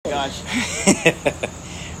gosh.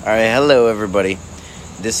 All right, hello everybody.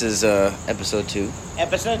 This is episode 2.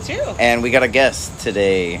 Episode 2. And we got a guest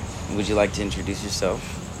today. Would you like to introduce yourself?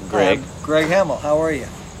 Greg. Greg Hamill, how are you?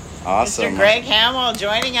 Awesome. Mr. Greg Hamill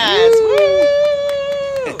joining us.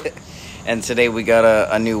 Woo! And today we got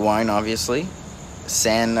a new wine, obviously.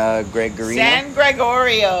 San Gregorio. San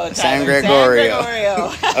Gregorio. Tyler. San Gregorio.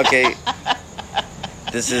 San Gregorio. Okay.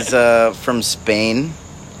 This is from Spain.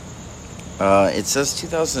 It says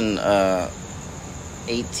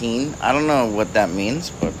 2018. I don't know what that means,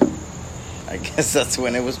 but I guess that's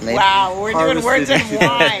when it was made. Wow, we're doing words Harvested and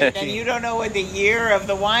wine, and you don't know what the year of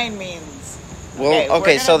the wine means. Well,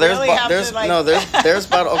 okay, so there's there's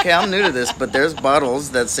bottle. Okay, I'm new to this, but there's bottles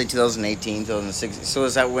that say 2018, 2016. So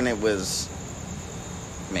is that when it was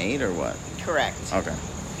made or what? Correct. Okay.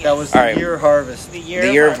 That was All the right. year harvest. The year,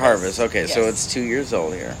 The year of harvest. Okay, so Yes. it's 2 years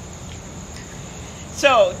old here.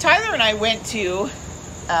 So Tyler and I went to,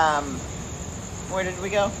 where did we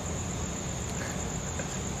go?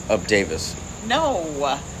 Up Davis. No,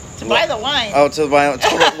 to buy the wine. Oh, to buy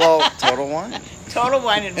Total Wine. Total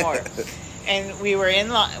Wine and More. And we were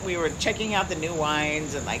we were checking out the new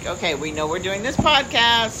wines and like, okay, we know we're doing this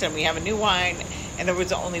podcast and we have a new wine, and there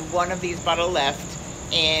was only one of these bottles left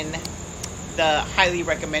in the highly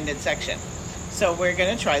recommended section. So we're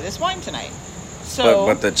gonna try this wine tonight. So,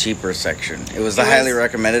 but the cheaper section. It was the highly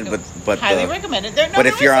recommended, but highly the, recommended. but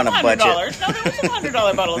if you're on a budget, no, there was some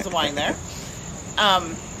 $100 bottles of wine there.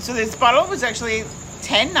 So this bottle was actually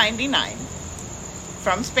 $10.99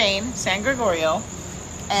 from Spain, San Gregorio.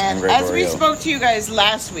 And as we spoke to you guys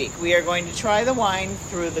last week, we are going to try the wine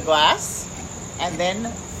through the glass and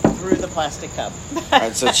then through the plastic cup. All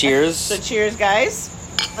right, so cheers. So cheers, guys.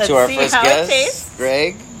 Let's to our see first how guest, it tastes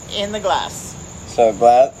Greg. in the glass. So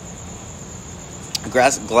glass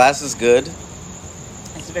is good.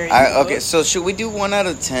 It's very smooth. Okay, so should we do 1 out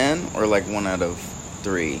of 10 or like 1 out of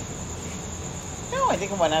 3? No, I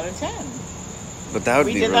think a 1 out of 10. But that would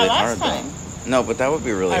We be did really that hard. last time. Though. No, but that would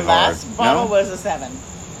be really Our hard. last bottle no? was a 7.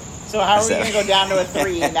 So how are we going to go down to a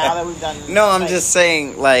 3 now that we've done... No, I'm like, just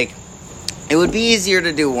saying, like, it would be easier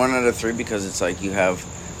to do 1 out of 3 because it's like you have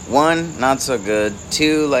 1, not so good,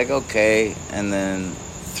 2, like, okay, and then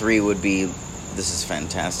 3 would be, this is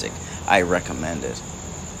fantastic. I recommend it.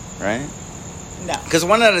 Right? No. Because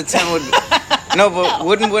 1 out of 10 would... No, but No.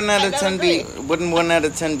 wouldn't 1 out of I 10 don't be... agree. Wouldn't 1 out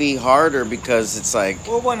of 10 be harder because it's like...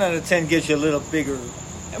 Well, 1 out of 10 gives you a little bigger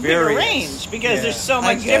A bigger variance. range because Yeah. there's so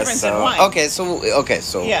I much guess difference so. in wine. Okay, so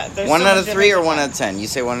Yeah, there's 1 so out much of 3 or difference in 1 wine. out of 10? You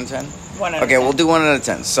say 1 out of 10? 1 out of Okay, 10. we'll do 1 out of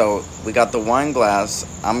 10. So we got the wine glass.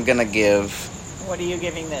 I'm gonna give. What are you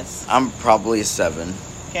giving this? I'm probably a 7.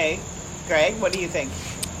 Okay. Greg, what do you think?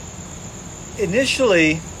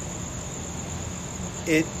 Initially,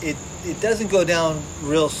 it doesn't go down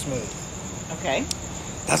real smooth. Okay.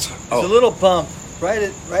 That's There's a little bump right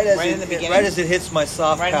in the beginning? as it hits my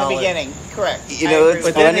soft Right palate. in the beginning. Correct. You I know, agree it's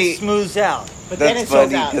with But then that. funny. it smooths out. But then That's it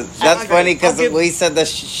shows funny. out. That's I funny agree. because we said that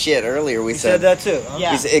shit earlier. We You said that too. Huh?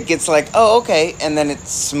 Yeah. It gets like, oh, okay, and then it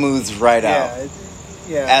smooths right Yeah.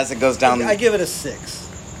 out as it goes down. I give it a 6.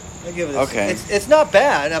 I give it a Okay. 6. It's not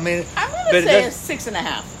bad. I mean, I'm going but to it say a does-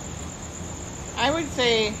 6.5. I would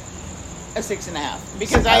say a 6.5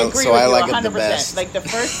 because I agree So with I you like it the 100%. best. Like the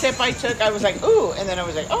first sip I took, I was like, ooh, and then I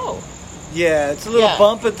was like, oh, yeah, it's a little Yeah.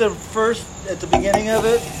 bump at the beginning of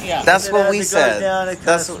it. yeah. That's And what as we it goes said. Down, it kind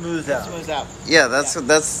That's of what- smooths out. Smooths out. Yeah,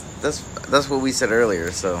 that's what we said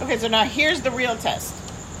earlier. So Okay, so now here's the real test.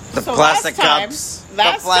 the So plastic last time- cups.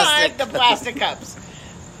 Last the plastic. time, the plastic cups.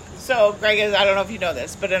 So, Greg, I don't know if you know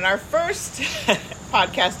this, but in our first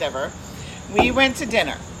podcast ever, we went to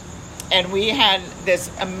dinner, and we had this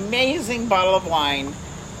amazing bottle of wine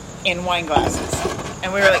in wine glasses.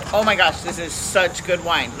 And we were like, oh my gosh, this is such good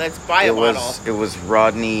wine. Let's buy a bottle. It was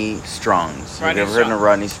Rodney Strong's. Have Rodney you ever heard Strong. of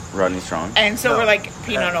Rodney Strong? And so No. we're like,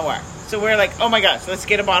 Pinot Noir. So we're like, oh my gosh, let's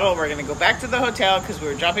get a bottle. We're going to go back to the hotel because we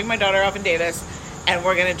were dropping my daughter off in Davis, and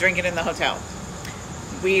we're going to drink it in the hotel.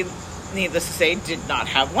 We, needless to say, did not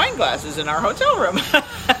have wine glasses in our hotel room.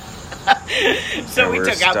 So we we're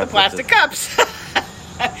took out the stuck with plastic cups.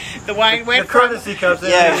 The wine went The courtesy cups.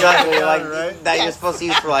 Yeah, exactly. Like right? that Yes. you're supposed to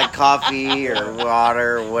use for like coffee or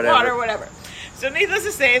water or whatever. water, whatever. So needless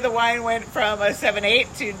to say, the wine went from a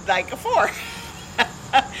 7.8 to like a 4.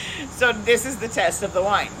 So this is the test of the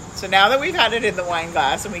wine. So now that we've had it in the wine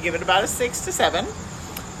glass, and we give it about a 6 to 7.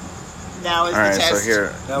 Now is All right, the test so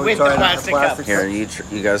here, Now we with try the it on plastic cups. here you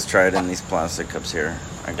guys try it in these plastic cups here.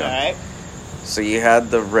 I All got. right. So you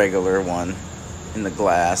had the regular one in the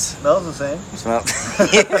glass. Smells the same. Smell.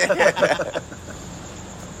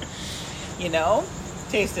 You know,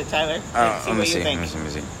 taste it, Tyler. Let's see Let me what see. you think. Let me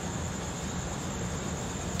see.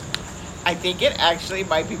 I think it actually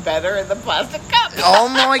might be better in the plastic cup. Oh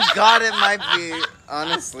my god, it might be.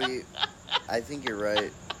 Honestly, I think you're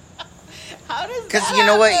right. How does Because that you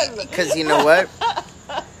know what? happen? Because you know what?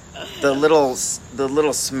 The little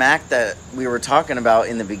smack that we were talking about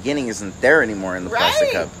in the beginning isn't there anymore in the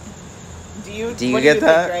plastic Right. cup. Do you Do you what do get you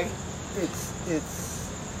that? Think, Greg? It's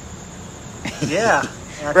yeah.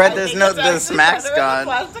 Right, I there's think no it's the actually smack's better in gone. the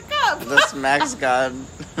plastic cup. The smack's gone.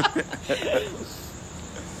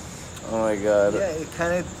 Oh my god. Yeah, it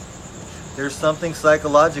kind of. There's something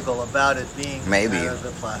psychological about it being Maybe. out of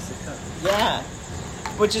the plastic cup. Yeah.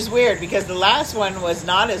 Which is weird because the last one was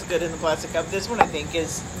not as good in the plastic cup. This one I think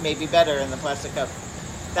is maybe better in the plastic cup.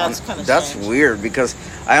 That's kind of That's strange. weird because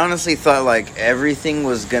I honestly thought like everything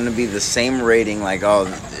was gonna be the same rating. Like,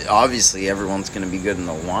 oh, obviously everyone's gonna be good in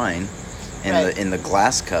the wine, Right. in the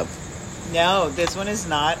glass cup. No, this one is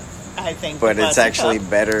not. I think, But the it's plastic actually cup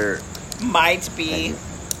better. might be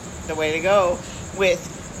the way to go with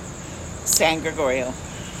San Gregorio.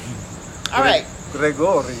 All right.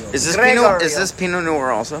 Gregorio. Is this Gregorio. Pinot? Is this Pinot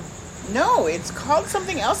Noir also? No, it's called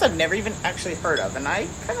something else I've never even actually heard of, and I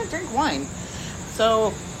kind of drink wine,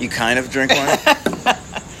 so You kind of drink wine.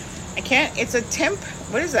 I can't. It's a temp.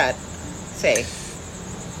 What does that say?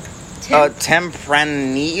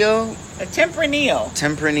 Tempranillo. A Tempranillo.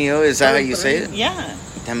 Tempranillo. Is that how you say it? Yeah,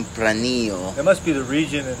 Tempranillo. That must be the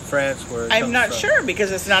region in France where it I'm comes not from. sure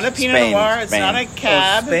because it's not a Pinot Spain, Noir. It's Spain. not a Oh,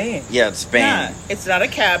 Cab. Spain. Yeah, it's Spain. Yeah, it's not a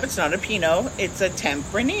Cab. It's not a Pinot. It's a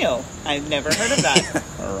Tempranillo. I've never heard of that.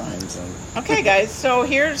 All right, so- Okay, guys. So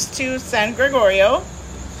here's to San Gregorio,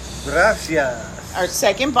 Gracias. our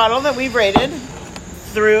second bottle that we've rated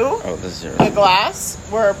through Oh, this is your. the glass.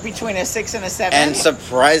 We're between a 6 and a 7. And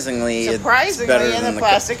surprisingly, it's better Surprisingly, in than the cup.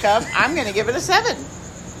 plastic cup, I'm going to give it a 7.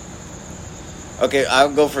 Okay, I'll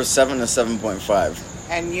go for 7 to 7.5.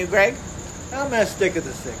 And you, Greg? I'm gonna stick at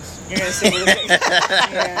the 6. You're going to stick with a 6.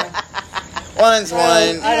 Yeah. Wine's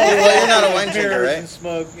wine. I don't Well, you're not a like wine drinker, mirrors right? and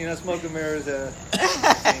smoke. You know, smoke and mirrors.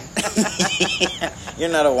 You're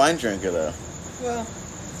not a wine drinker, though. Well,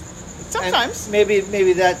 Sometimes. and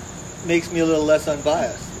maybe that makes me a little less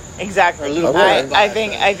unbiased. Exactly. Or a little Okay. more I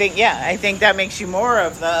unbiased. think that makes you more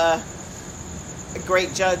of the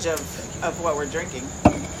great judge of what we're drinking.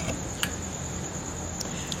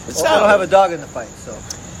 Well, I don't have a dog in the fight, so.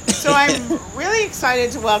 So I'm really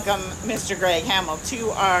excited to welcome Mr. Greg Hamill to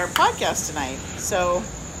our podcast tonight. So,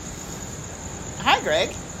 hi, Greg.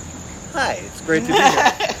 Hi, it's great to be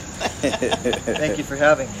here. Thank you for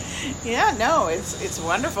having me. Yeah, no, it's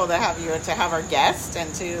wonderful to have you, to have our guest,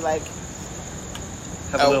 and to like.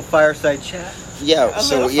 Have a little fireside chat. Yeah, A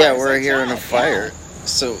so little yeah, fireside we're here in a chat, fire.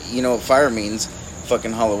 So, you know what fire means?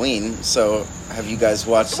 Fucking Halloween. So, have you guys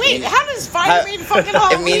watched... Wait, how does fire mean fucking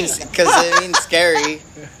Halloween? It means... Because it means scary.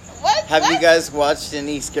 What? Have you What? guys watched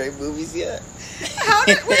any scary movies yet? How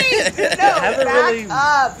did wait? No, haven't back really-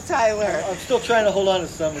 up, Tyler. I'm still trying to hold on to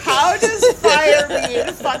some. How does fire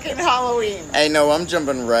mean fucking Halloween? I know, I'm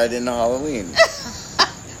jumping right into Halloween.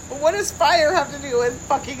 What does fire have to do with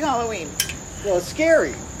fucking Halloween? Well, it's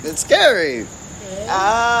scary. It's scary.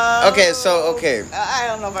 Okay, so, okay. I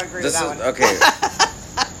don't know if I agree This with is... that one. Okay.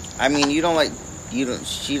 I mean, you don't like...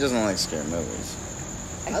 She doesn't like scary movies.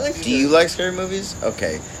 I like. Do you like scary movies?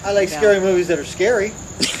 Okay. I like No. scary movies that are scary.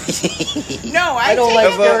 No, I don't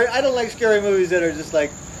like take it- scary. I don't like scary movies that are just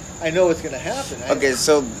like, I know what's gonna happen. Okay,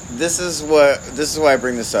 so this is why I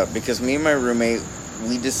bring this up, because me and my roommate,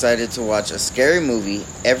 we decided to watch a scary movie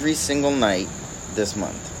every single night this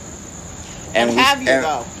month. And have you,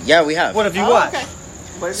 though? Yeah, we have. What have you Oh, watched? okay.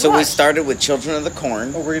 What did you So we watch? started with Children of the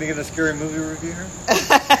Corn. Oh, we're gonna get a scary movie review here.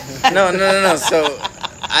 No. So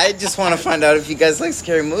I just want to find out if you guys like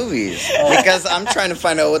scary movies, because I'm trying to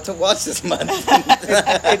find out what to watch this month.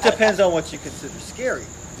 It depends on what you consider scary.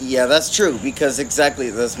 Yeah, that's true, because exactly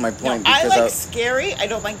that's my No, point. I Because like scary. I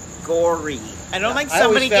don't like gory. I don't like I always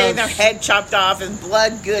somebody getting found- their head chopped off and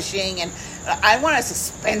blood gushing, and I want a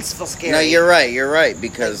suspenseful scary. no, you're right,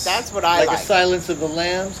 because That's what I Like like. a Silence of the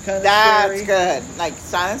Lambs kind of That's scary. good. Like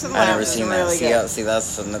Silence of the I've Lambs never is seen that. really good.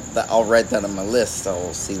 See, I'll write that on my list.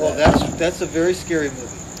 I'll see Well, that. that's a very scary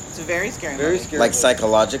movie. It's a very scary Very movie. scary. Like movie.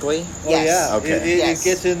 psychologically. Oh Yes. yeah. Okay. It Yes.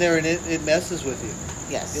 gets in there and it messes with you.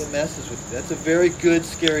 Yes. It messes with you. That's a very good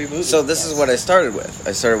scary movie. So this is what I started with.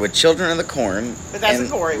 I started with Children of the Corn. But that's and a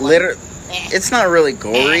gory one. Eh. It's not really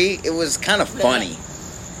gory. It was kind of funny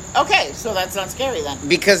Okay, so that's not scary then.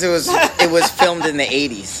 because it was filmed in the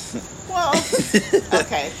 80s. Well,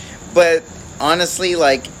 okay. But honestly,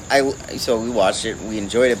 like so we watched it, we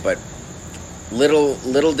enjoyed it, but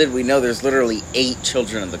little did we know there's literally 8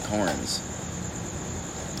 Children of the Corns.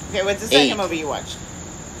 Okay, what's the second 8. movie you watched?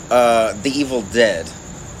 The Evil Dead.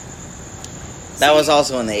 That was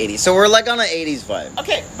also in the 80s. So we're like on an 80s vibe.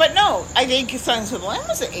 Okay, but no, I think Silence of the Lamb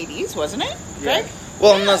was the 80s, wasn't it, Greg?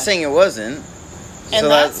 Well, I'm Yeah. not saying it wasn't. And So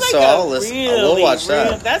that's like I'll we'll watch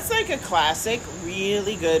that. That's like a classic,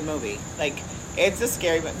 really good movie. Like, it's a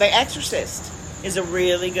scary movie. The Exorcist is a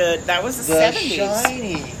really good. That was the 70s.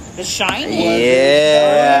 Shining. The Shining.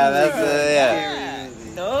 Yeah, That's Yeah.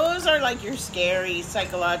 Those are like your scary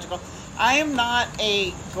psychological. I am not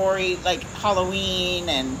a gory like Halloween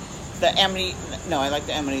and the Amityville. No, I like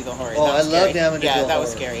the Amityville Horror. Oh, That was I loved scary. Amityville Yeah, that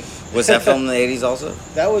was Horror. scary. Was that filmed in the 80s also?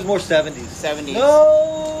 That was more 70s. 70s.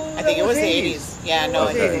 No, I think it was the 80s. 80s. Yeah, no,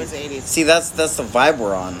 I think it was the 80s. See, that's the vibe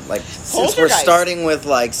we're on. Like, since we're Poltergeist. starting with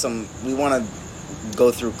like we want to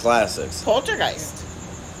go through classics. Poltergeist.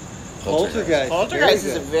 Poltergeist. Poltergeist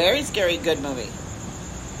is Very a good. very scary good movie.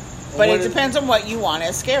 And But one it of- depends on what you want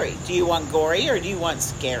as scary. Do you want gory or do you want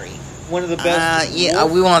scary? One of the best. Yeah,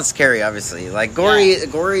 we want scary, obviously. Like gory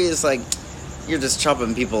is like you're just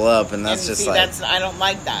chopping people up, and that's And just see, like I don't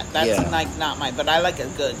like that. That's Yeah. like not my. But I like a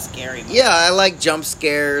good scary movie. yeah, I like jump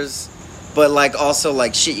scares, but like also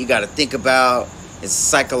like shit you got to think about. It's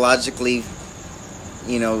psychologically,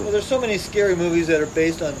 Well, there's so many scary movies that are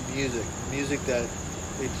based on music. Music that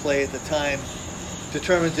they play at the time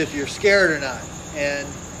determines if you're scared or not. And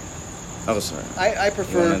Oh, sorry. I You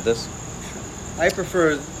prefer wanted this? I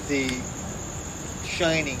prefer the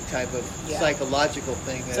Shining type of Yeah. psychological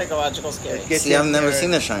thing. That, Psychological scary. that gets See, I've in never there.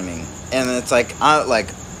 seen The Shining, and it's like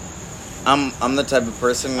I'm the type of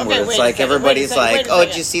person Okay, where wait it's a like second, everybody's wait a second, like, wait a "Oh, did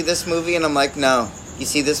second. you see this movie?" And I'm like, "No." You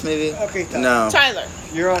see this movie? Okay, Tyler. No. Tyler,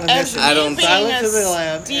 You're on a as mission. I don't- me being Silence a of the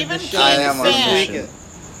Lamb. Stephen and The King I am on a fan, mission.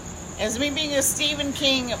 as me being a Stephen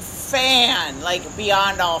King fan, like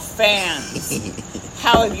beyond all fans,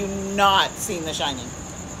 how have you not seen The Shining?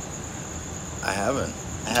 I haven't.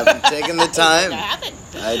 I haven't taken the time. I haven't.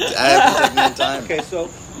 I haven't taken the time. Okay, so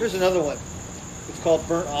here's another one. It's called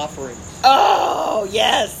Burnt Offering. Oh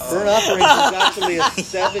yes. Burnt Offerings is actually a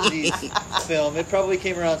 70s film. It probably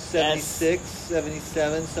came around 76,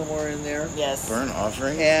 77, somewhere in there. Yes. Burnt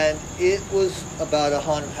Offering? And it was about a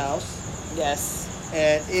haunted house. Yes.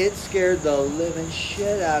 And it scared the living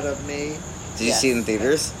shit out of me. Did you see it in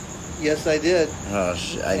theaters? Yes, I did. Oh,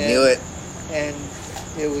 shit. I And- knew it. And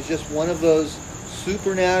it was just one of those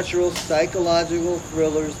supernatural, psychological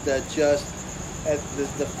thrillers that just, at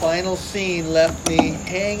the final scene, left me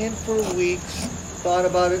hanging for weeks. Thought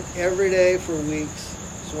about it every day for weeks.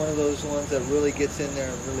 It's one of those ones that really gets in there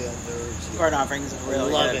and really unnerves you. Burnt Offerings is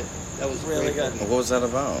really Love good. it. That was a Really great good. movie. What was that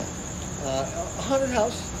about? A haunted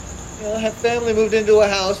house. A family moved into a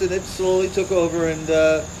house and it slowly took over and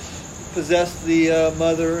possessed the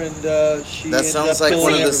mother, and she That ended sounds up like one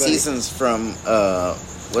killing of the everybody. seasons from,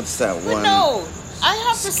 what's that But one no, I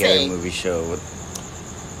have to scary say, movie show? With,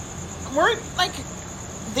 we're like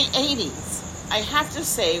the 80s. I have to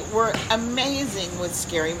say, we're amazing with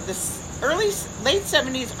scary. This late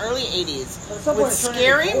 70s, early 80s At some point with it turned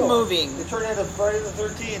scary into horror. moving. It turned into Friday the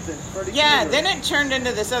 13th and Freddy Yeah, Krueger. then it turned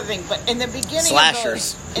into this other thing. But in the beginning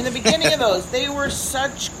Slashers. of those, they were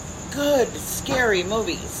such good scary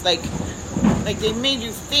movies. Like they made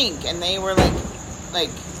you think, and they were like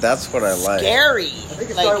that's what I like. scary. I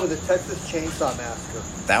think it Like, started with the Texas Chainsaw Massacre.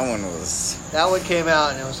 That one was. That one came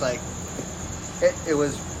out and it was like, it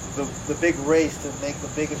was the big race to make the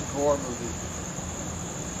biggest gore movie.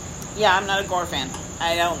 yeah, I'm not a gore fan.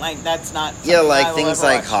 I don't like. That's not. Yeah, something I like will things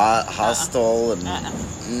ever like watch. Hostel and Uh-uh. no,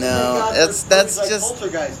 Thank God that's movies like just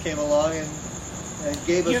Poltergeist came along and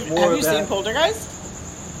gave us more Have of you that. seen Poltergeist?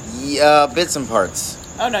 bits and parts.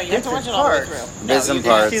 Oh no, you have to watch Bits it and all the way parts. through. Bits no, and you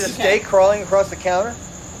didn't. parts. See the You steak can't. crawling across the counter?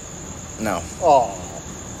 No, Oh,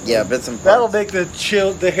 yeah, bits and parts. that'll make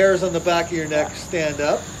the hairs on the back of your neck stand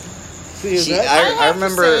up. See She, that? I I have to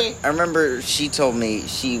remember. say- I remember she told me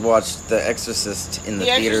she watched The Exorcist in the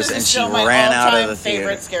The theaters Exorcist and is she still my ran out all-time of the theater.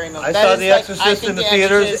 favorite scary movie. I That saw is The like- I Exorcist think in the The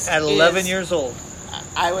theaters Exorcist at 11 is- years old.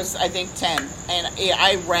 I was, I think, 10, and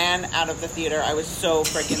I ran out of the theater. I was so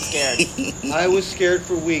freaking scared. I was scared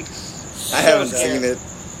for weeks. I haven't So seen scared. it.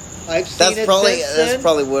 I've seen That's it probably since that's then,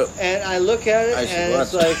 probably what. and I look at it I should and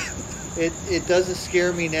it's watch. like it doesn't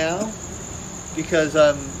scare me now because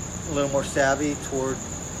I'm a little more savvy toward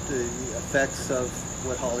the effects of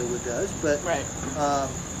what Hollywood does, but Right.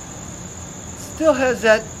 still has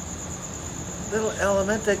that little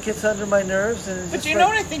element that gets under my nerves. And it's But just you know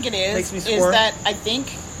like- what I think it makes me is squirm. that I think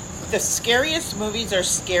the scariest movies are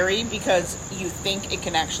scary because you think it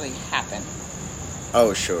can actually happen.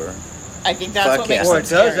 Oh sure. I think that's Fuck what makes yeah. Or them it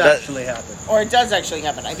does scary. actually happen. Or it does actually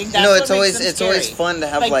happen. I think that's No, what it's makes always them it's always scary. fun to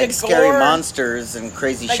have the like scary gore- monsters and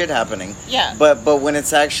crazy like- shit happening. Yeah. But when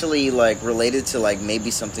it's actually like related to like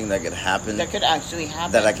maybe something that could happen That could actually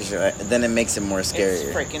happen. that I could, then it makes it more scary.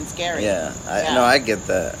 It's freaking scary. Yeah, Yeah. no, I get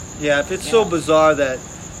that. Yeah, if it's so Yeah. bizarre that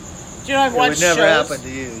Do you know I've it would watched never shows happen to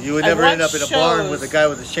you. You would I've never end up watched in a barn shows- with a guy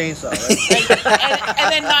with a chainsaw, right?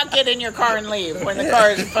 and then not get in your car and leave when the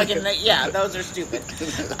car is fucking. Yeah, those are stupid.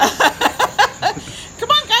 Come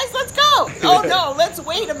on, guys, let's go. Oh no, let's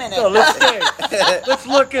wait a minute. No, let's stay. Let's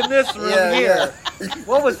look in this room Yeah, here.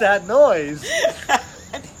 What was that noise?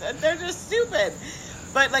 They're just stupid.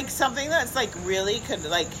 But like something that's like really could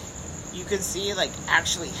like you could see like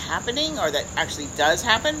actually happening or that actually does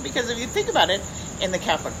happen, because if you think about it, in the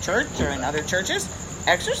Catholic Church or in other churches,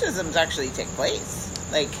 exorcisms actually take place.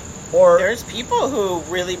 Like Or there's people who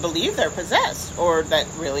really believe they're possessed or that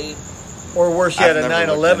really worse yet, a I've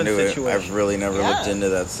never 9/11 looked into it. situation. I've really never Yeah. looked into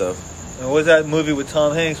that stuff. And what was that movie with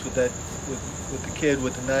Tom Hanks with the kid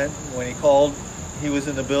with the knife when he called? He was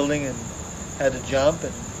in the building and had to jump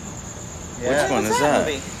and yeah, Which one What's is that?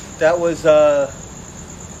 movie? that was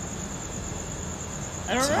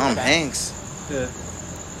I don't Tom remember that. Hanks.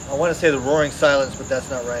 I want to say The Roaring Silence, but that's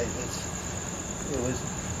not right. It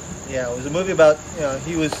was a movie about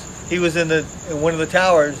he was in one of the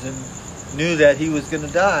towers and knew that he was going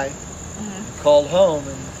to die. Mhm. Called home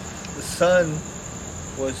and the son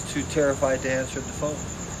was too terrified to answer the phone.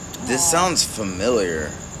 This Aw. sounds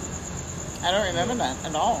familiar. I don't remember that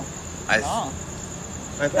at all. I At all.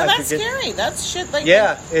 I Well, that's forget- scary. That's shit. Like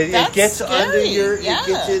Yeah, it that's gets under scary. your Yeah. it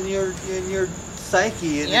gets in your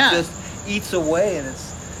psyche and Yeah. it just eats away and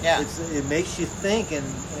Yeah. it makes you think and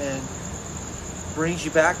brings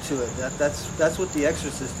you back to it. That's what The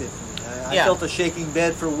Exorcist did for me. I Yeah. felt a shaking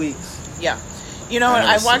bed for weeks. Yeah. You know, I and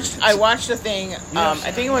I never watched seen it. I watched a thing. I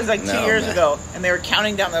think it was like 2 No, years man. ago, and they were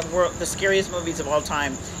counting down the scariest movies of all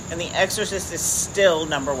time, and The Exorcist is still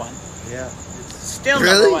number one. Yeah. Still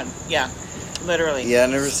Really? number one. Yeah, literally. Yeah, I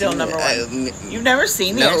never still seen number it. one. You've never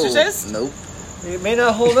seen The No, Exorcist? Nope. It may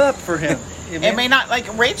not hold up for him. It may not. Like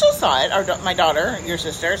Rachel saw it, my daughter, your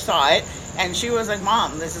sister, saw it, and she was like,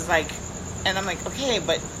 "Mom, this is like," and I'm like, "Okay,"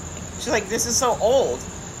 but she's like, "This is so old."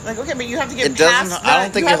 I'm like, okay, but you have to get It doesn't- past. I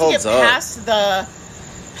don't think you it have to holds get up.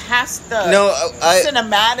 past the No,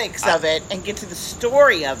 cinematics of it and get to the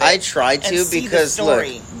story of it. I try and to see the because look,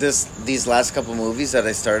 story. these last couple movies that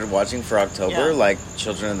I started watching for October, Yeah. like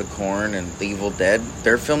Children of the Corn and The Evil Dead,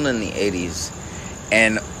 they're filmed in the 80s,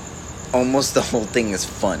 and almost the whole thing is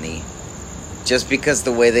funny, just because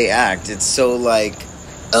the way they act, it's so like,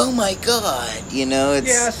 oh my god, it's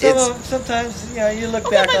Yeah, sometimes you look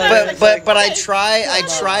Okay, back but on that's it. but it's but like, but I okay.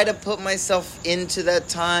 try to put myself into that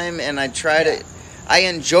time, and I try to I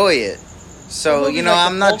enjoy it. So Well, movies like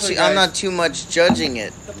I'm The not Poltergeist- not too much judging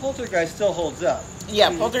it. the Poltergeist still holds up.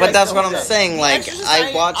 Yeah, But that's what I'm saying, like, Exorcist,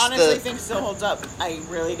 I watched honestly the- think still holds up. I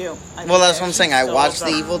really do. I Well, think that's what I'm saying. I still watched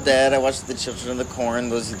holds The up. Evil Dead. I watched The Children of the Corn.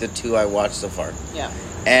 Those are the two I watched so far. Yeah.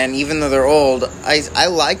 And even though they're old, I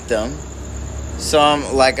like them. So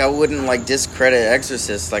I'm like, I wouldn't like discredit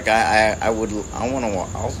Exorcist. Like I'll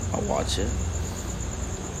watch it.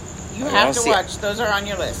 You I'll have to see- watch. Those are on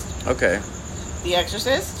your list. Okay, The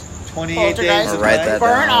Exorcist. 28 Poltergeist. days I'll of write Night. that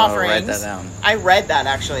Burn down. I'll Offerings. write that down. I read that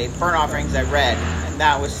actually. Burn Offerings I read, and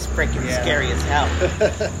that was freaking Yeah. scary as hell.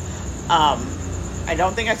 I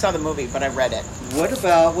don't think I saw the movie, but I read it. What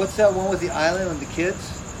about what's that one with the island and the kids?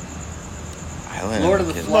 Island Lord of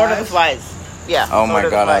the Kids. Flies. Lord of the Flies. Yeah. Oh my Lord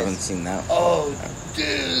of the god, I Flies. haven't seen that. Oh,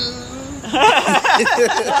 dude.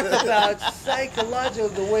 Talk about psychological,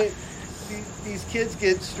 the way these kids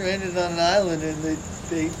get stranded on an island and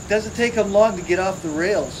they doesn't take them long to get off the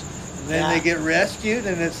rails. And then Yeah. they get rescued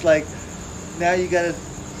and it's like, now you gotta,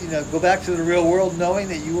 go back to the real world knowing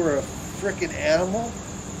that you were a freaking animal.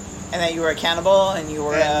 And that you were a cannibal, and you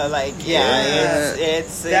were And- Yeah.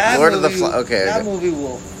 it's That Lord of the movie- Flies. Okay. That movie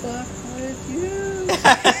will fuck with you.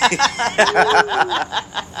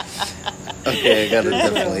 Okay, I gotta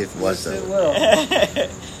definitely watch Yes, it that. will.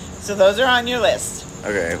 So those are on your list.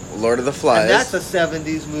 Okay, Lord of the Flies. And that's a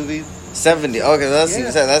 70s movie. 70. Okay, Yeah.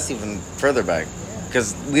 that's even further back.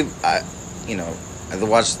 Because I've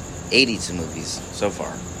watched 82 movies so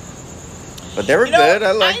far. But they were good.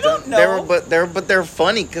 I liked don't them. know. They're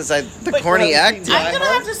funny because the But- corny well, acting. Die I'm gonna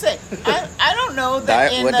Hard? have to say, I don't know that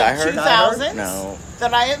Die- in what, the Die Hard? 2000s No.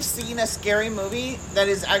 that I have seen a scary movie that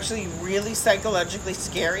is actually really psychologically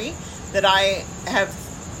scary that I have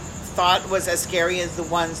thought was as scary as the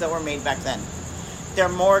ones that were made back then. They're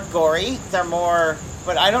more gory. They're more,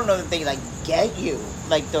 but I don't know that they like get you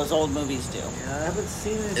like those old movies do. Yeah, I haven't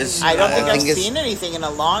seen it. It's- I don't I think I've think it's- seen anything in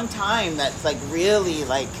a long time that's like really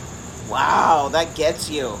like, wow, that gets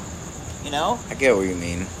you. You know? I get what you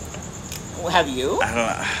mean. Have you?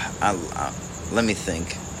 Let me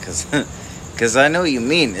think, because I know what you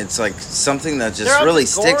mean. It's like something that just They're all really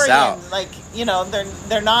just sticks gory out. and, like, you know,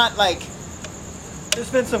 they're not like There's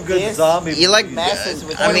been some good This zombie You like? movies. messes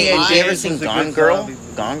with I mean, your have you mind. ever seen Was a Gone good Girl? zombie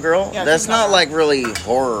movie. Gone Girl? Yeah, I've That's seen Gone not Girl. like really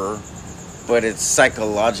horror, but it's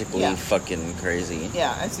psychologically Yeah. fucking crazy.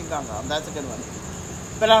 Yeah, I've seen Gone Girl. That's a good one.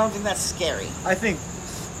 But I don't think that's scary. I think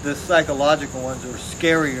the psychological ones are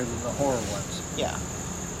scarier than the horror ones. Yeah.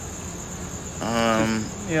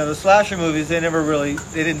 You know, the slasher movies, they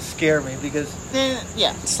didn't scare me because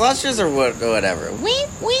Yeah. Slashers are whatever. Weep,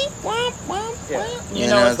 weep, womp, womp, Yeah. womp. You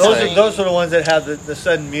know, it's it's like- like- those are the ones that have the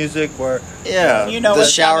sudden music where yeah, You know the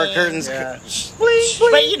what's shower coming. curtains. Yeah.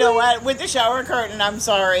 But you know what? With the shower curtain, I'm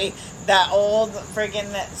sorry, that old friggin'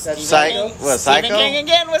 Stephen Psycho? King, What, Stephen Psycho? King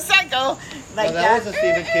again was Psycho. Like No, that wasn't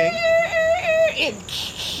Stephen King.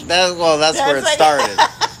 That's where it like- started.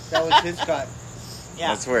 that was Hitchcock. Yeah.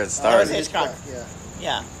 That's where it That was started. Hitchcock. Yeah.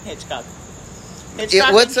 Yeah, Hitchcock. What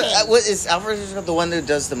Hitchcock is Alfred Hitchcock the one who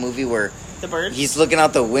does the movie where the birds? he's looking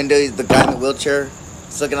out the window? The guy in the wheelchair.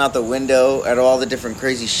 He's looking out the window at all the different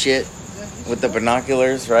crazy shit with the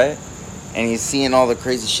binoculars, right? And he's seeing all the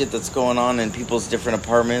crazy shit that's going on in people's different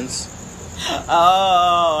apartments.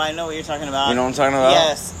 Oh, I know what you're talking about. You know what I'm talking about?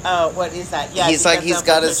 Yes. Oh, what is that? Yeah. He's I like think he's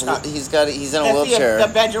that's got Hitchcock. he's in a That's wheelchair. The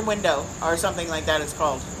bedroom window or something like that. It's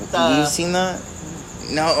called. You seen that?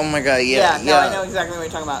 No. Oh my god. Yeah. Yeah. No, I know exactly what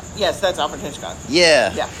you're talking about. Yes, that's Alfred Hitchcock.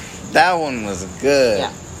 Yeah. Yeah. That one was good.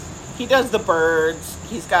 Yeah. He does the birds.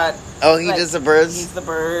 He's got. Oh, he like, does the birds. He's the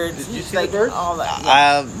birds. Did you He's see the like birds? All that.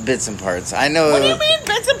 Yeah. Bits and parts. I know. What do you mean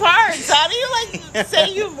bits and parts? How do you like say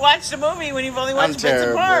you've watched a movie when you've only watched bits and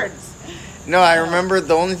terrible. parts? No, I remember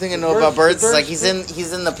the only thing I know about birds is like he's in the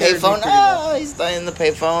scared me payphone. pretty Oh, he's in the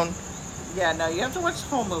payphone. Yeah, no, you have to watch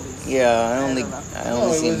whole movies. Yeah, I don't only know.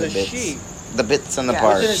 No, it seen the was a bits. she. The bits and the Yeah,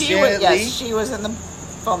 parts. Wasn't it she was. Janet Yes, Leigh? she was in the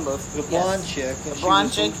phone booth. The Yes. blonde chick. And she blonde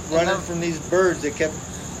was chick in running the- from these birds that kept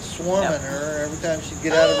swarming Yep. her every time she'd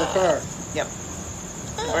get out of her car. Yep.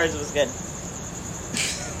 Birds was good.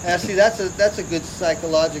 Now, see, that's a good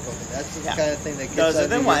psychological thing. That's the Yeah. kind of thing that gets Those are under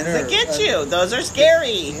the your ones that nerve. get you. Those are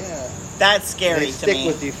scary. Yeah. That's scary They to stick me.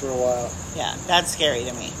 with you for a while. Yeah, that's scary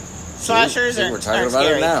to me. Slashers See, are we're talking aren't about it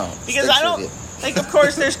scary. now. Because Sticks I don't with like. Of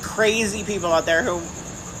course, there's crazy people out there who,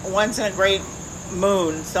 once in a great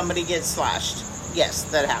moon, somebody gets slashed. Yes,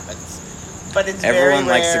 that happens. But it's Everyone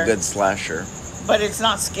very likes rare. a good slasher. But it's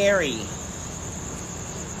not scary.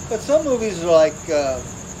 But some movies are like, remember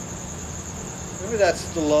that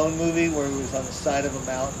Stallone movie where he was on the side of a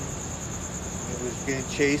mountain? He was getting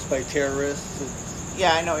chased by terrorists. And,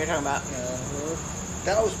 Yeah, I know what you're talking about.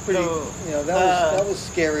 that was pretty. The- That was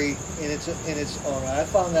scary in its own right. I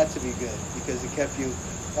found that to be good because it kept you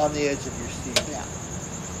on the edge of your seat.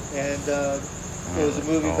 Yeah. And there was a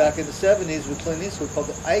movie back in the '70s with Clint Eastwood called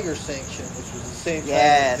The Eiger Sanction, which was the same kind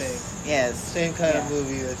Yes. of thing. Yes. Same kind of Yeah.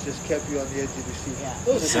 movie that just kept you on the edge of your seat. Yeah.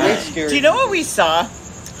 Those are great scary. Do you know what we movies. saw?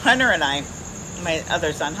 Hunter and I, my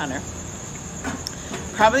other son Hunter,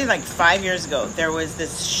 probably like 5 years ago, there was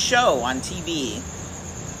this show on TV,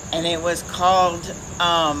 and it was called,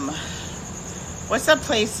 what's that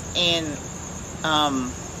place in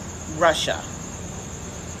Russia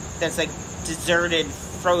that's like deserted,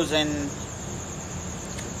 frozen?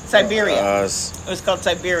 Siberia. It was called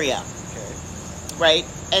Siberia. Right?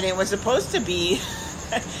 And it was supposed to be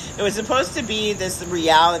this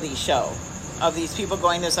reality show of these people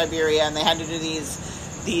going to Siberia, and they had to do these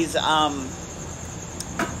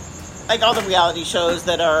like all the reality shows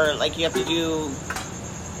that are like you have to do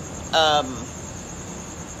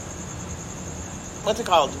what's it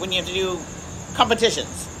called when you have to do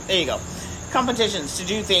competitions. There you go. Competitions to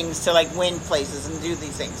do things, to like win places and do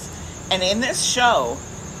these things. And in this show,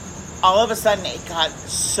 all of a sudden it got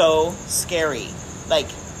so scary. Like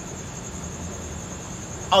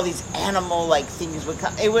all these animal like things would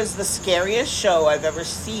come. It was the scariest show I've ever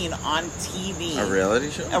seen on TV. A reality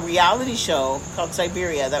show? A reality show called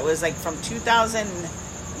Siberia that was like from 2000,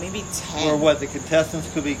 maybe 10. Or what? The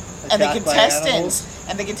contestants could be attacked And the by contestants,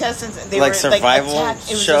 animals? they Like were survival like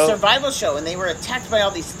attacked. It was show? a survival show, and they were attacked by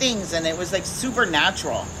all these things, and it was like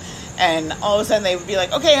supernatural. And all of a sudden they would be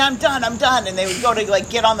like, okay, I'm done. And they would go to like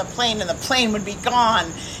get on the plane, and the plane would be gone,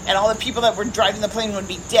 and all the people that were driving the plane would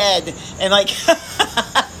be dead. And like,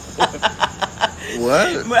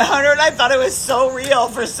 What? Hunter and I thought it was so real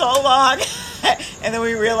for so long. And then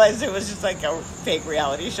we realized it was just like a fake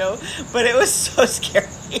reality show. But it was so scary.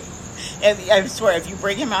 And I swear, if you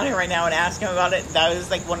bring him out here right now and ask him about it, that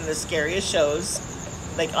was like one of the scariest shows,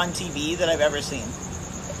 like on TV, that I've ever seen.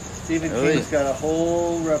 Stephen Really? King's got a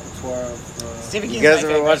whole repertoire of. Stephen You King's guys my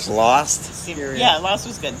ever favorite. watch Lost? Stephen, yeah, Lost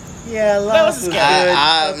was good. Yeah, was Lost was good scary.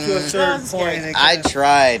 up to a That certain was point. scary. It I kinda-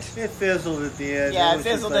 tried. It fizzled at the end. Yeah, it was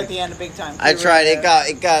just fizzled like- at the end, big time. I tried. Yeah.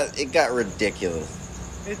 It got ridiculous.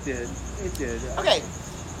 It did. It did. Okay,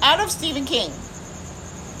 out of Stephen King,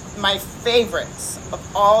 my favorites of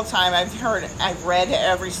all time. I've read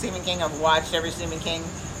every Stephen King. I've watched every Stephen King.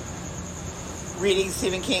 Reading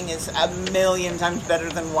Stephen King is a million times better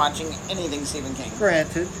than watching anything Stephen King.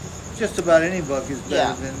 Granted, just about any book is better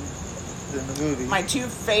Yeah. than the movie. My two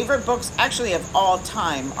favorite books, actually of all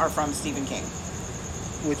time, are from Stephen King.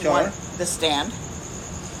 Which One, are? The Stand.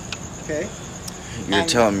 Okay. You're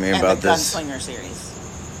telling me about the this. Gunslinger series.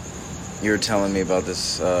 You were telling me about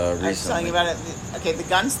this recently. I was telling you about it. Okay, the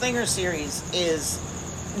Gunslinger series is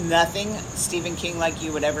nothing Stephen King like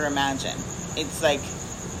you would ever imagine. It's like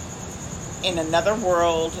in another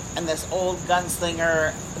world, and this old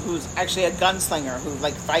gunslinger who's actually a gunslinger who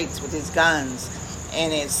like fights with his guns,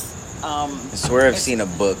 and it's I swear I've it's- seen a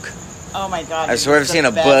book oh my god! I swear I've it's seen the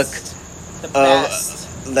a book best. The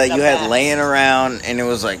best. that The you had best. laying around, and it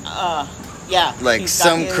was like Yeah, like he's got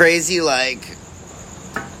some his- crazy like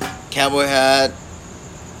cowboy hat.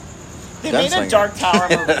 They made a Gunslinger. Dark Tower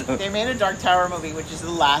movie. They made a Dark Tower movie, which is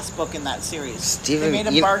the last book in that series. Stephen- they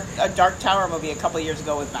made you- a Dark Tower movie a couple years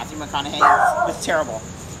ago with Matthew McConaughey. It was terrible.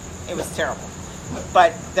 It was terrible.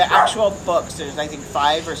 But the actual books, there's I think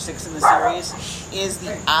 5 or 6 in the series, is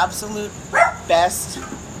the absolute best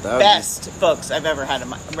That would best books I've ever had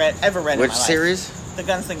read in Which my life. series? The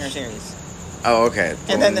Gunslinger series. Oh, okay.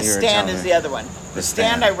 And then one The you were Stand telling is me. the other one. The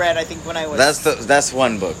Stand I read I think when I was That's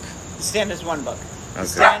one book. The Stand is one book. Okay. The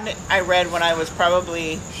Stand I read when I was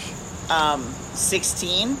probably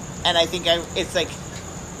 16, and I think it's like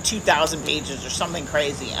 2,000 pages or something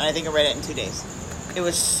crazy, and I think I read it in 2 days. It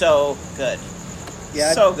was so good.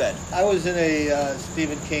 Yeah, So good. I was in a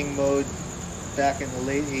Stephen King mode back in the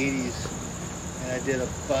late 80s, and I did a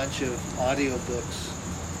bunch of audiobooks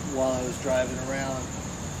while I was driving around.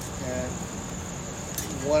 And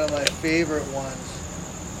one of my favorite ones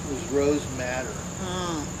was Rose Madder.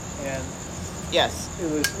 And Yes.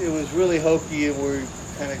 it was really hokey, and where he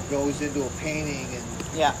kind of goes into a painting and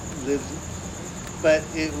Yeah. lives. But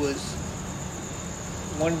it was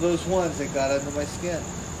one of those ones that got under my skin.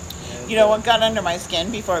 And, You know what got under my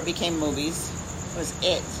skin before it became movies was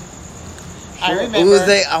It. I Sure. remember.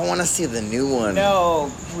 I want to see the new one.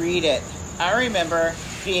 No, read it. I remember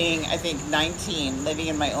being, I think, 19, living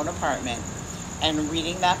in my own apartment, and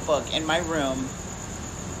reading that book in my room,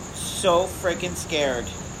 so freaking scared.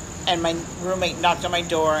 And my roommate knocked on my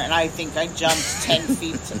door, and I think I jumped 10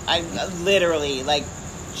 feet. I literally, like,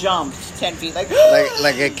 jumped 10 feet. Like,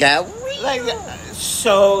 Like a cat. like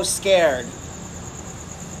so scared.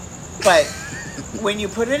 But when you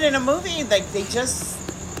put it in a movie, like, they just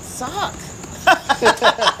suck.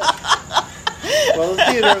 Well, the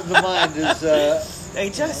theater of the mind is. They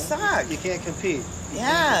just suck. You can't compete.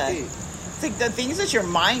 Yeah. You can't compete. It's like the things that your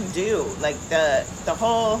mind do, like the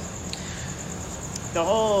whole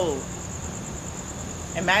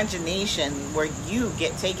imagination where you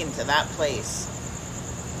get taken to that place.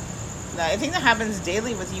 Now, I think that happens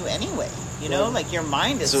daily with you anyway. You know, Well, like your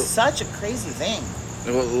mind is so- such a crazy thing.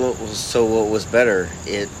 So what was better,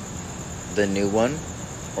 it, the new one,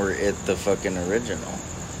 or it, the fucking original?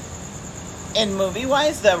 In movie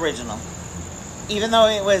wise, the original. Even though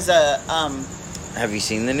it was Have you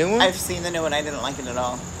seen the new one? I've seen the new one. I didn't like it at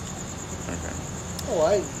all. Okay. Oh,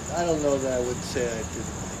 I don't know that I would say I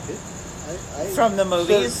didn't like it. I From the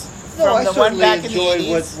movies? No, From I the one certainly back in the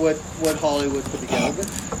enjoyed 80s? what Hollywood put together.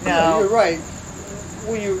 But No. you're right.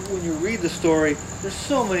 When you read the story, there's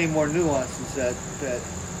so many more nuances that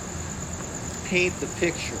paint the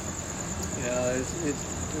picture. You know, it's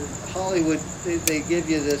Hollywood. They give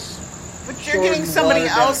you this. But you're short getting and somebody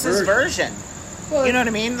watered down else's version. Well, You know what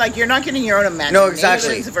I mean? Like, you're not getting your own imagination No,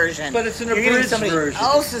 exactly. version. But it's an You're getting abridged somebody version.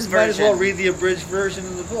 else's You might as version. well read the abridged version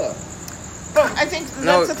of the book. But I think that's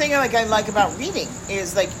No. the thing I like about reading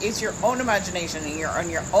is like it's your own imagination and you're on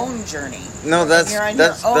your own journey. No, that's You're on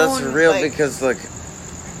that's your that's own, real like- because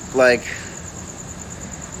like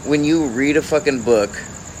when you read a fucking book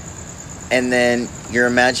and then your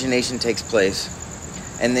imagination takes place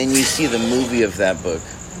and then you see the movie of that book,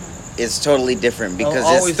 it's totally different because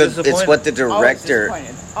always it's what the disappointed. Always director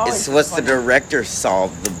disappointed. Always it's what the disappointed. director saw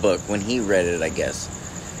of the book when he read it, I guess.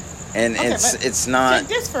 And Okay, it's but it's not Take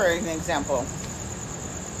this for an example.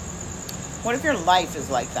 What if your life is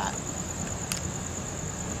like that?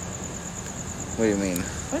 what do you mean?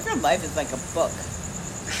 What if your life is like a book?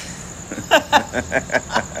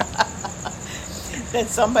 That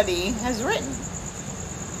somebody has written.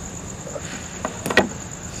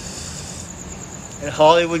 And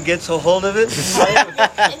Hollywood gets a hold of it.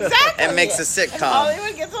 Exactly. It makes a sitcom. And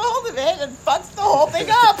Hollywood gets a hold of it and fucks the whole thing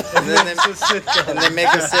up. And then they make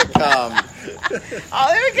a sitcom.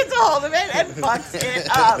 Hollywood gets a hold of it and fucks it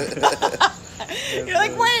up. You're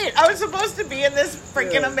like, wait, I was supposed to be in this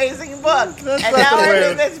freaking amazing book. That's And not now the I'm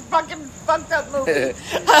way. in this fucking fucked up movie.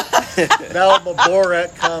 Now I'm a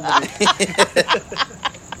Borat comedy.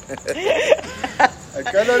 I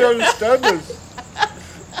cannot understand this.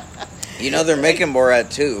 You know they're making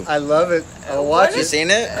Borat too. I love it. I'll watch Have you it. seen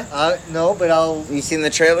it? No, but I'll. You seen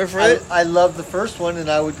the trailer for it? I love the first one, and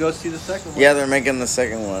I would go see the second one. Yeah, they're making the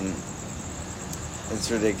second one. It's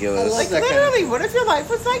ridiculous. I Like, that kind of literally, thing. what if your life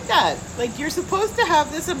was like that? Like, you're supposed to have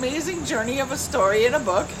this amazing journey of a story in a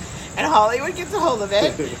book, and Hollywood gets a hold of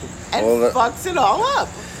it and Well, fucks it all up.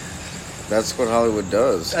 That's what Hollywood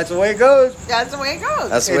does. That's the way it goes. That's the way it goes.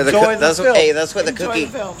 That's the way the Enjoy the that's film. what, hey, that's where the Enjoy cookie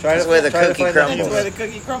the film. that's where the Try to cookie find the That's crumbles. where the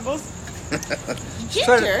cookie crumbles. Try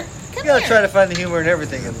Ginger, You come gotta here. try to find the humor in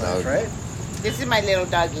everything in life, Okay. right? This is my little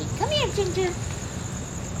doggy. Come here, Ginger.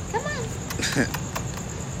 Come on.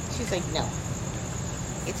 She's like, no.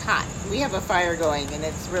 It's hot. We have a fire going, and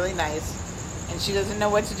it's really nice. And she doesn't know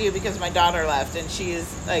what to do because my daughter left, and she is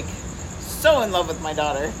like so in love with my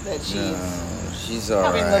daughter that she's No, she's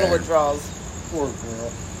having little alright. withdrawals. Poor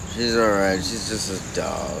girl. She's alright. She's just a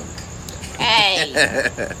dog.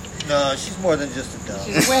 Hey, No, she's more than just a dog.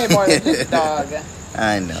 she's way more than just a dog.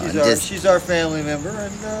 I know. She's our family member,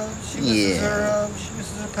 and she misses Yeah. her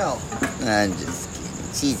pal. I'm just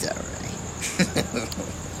kidding. She's alright.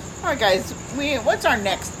 All right, guys. What's our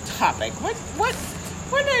next topic? What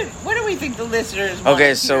do we think the listeners want Okay,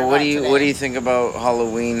 to so hear what do about you today? think about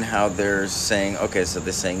Halloween? How they're saying? Okay, so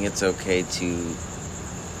they're saying it's okay to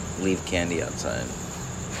leave candy outside,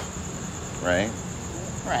 right?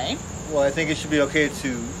 Right. Well, I think it should be okay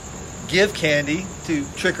to give candy to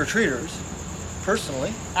trick-or-treaters,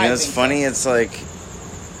 personally. I You know, it's think funny. It's like,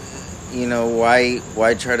 you know, why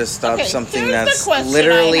try to stop Okay, something here's the that's question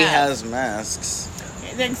literally I have. has masks?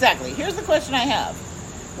 Exactly. Here's the question I have.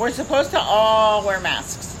 We're supposed to all wear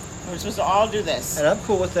masks. We're supposed to all do this. And I'm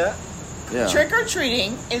cool with that. Yeah. Trick or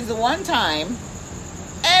treating is the one time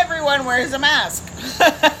everyone wears a mask.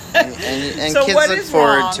 And So kids what look is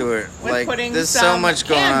forward wrong to it. with Like putting there's so some much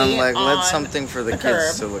going on. candy Like on let something for the the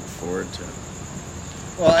kids curb? to look forward to.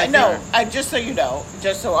 Well, I know. I just so you know,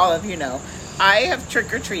 just so all of you know, I have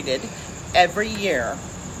trick or treated every year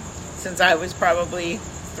since I was probably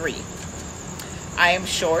 3. I am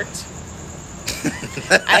short.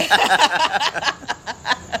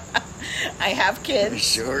 I have kids.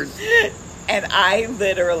 Short. And I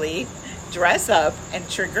literally dress up and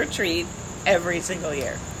trick or treat every single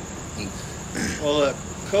year. Well, look,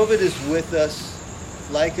 COVID is with us,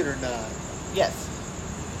 like it or not, Yes.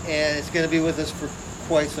 and it's going to be with us for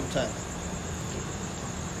quite some time.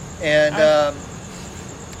 And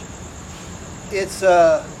it's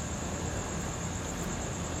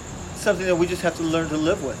something that we just have to learn to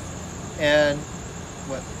live with. And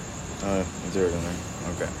what? Do it in there.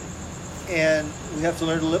 Okay. And we have to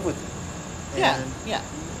learn to live with it. Yeah. And Yeah.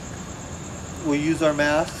 we use our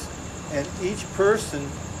masks, and each person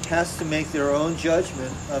has to make their own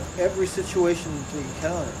judgment of every situation they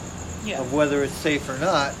encounter, Yeah. of whether it's safe or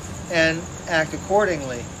not, and act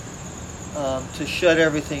accordingly. To shut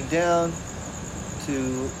everything down,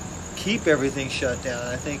 to keep everything shut down,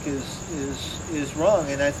 I think is wrong,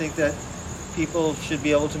 and I think that people should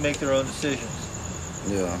be able to make their own decisions.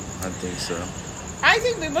 Yeah, I think so. I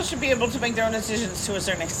think people should be able to make their own decisions to a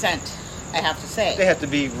certain extent, I have to say. They have to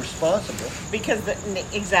be responsible. Because,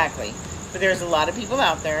 exactly. But there's a lot of people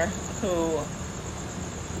out there who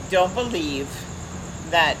don't believe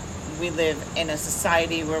that we live in a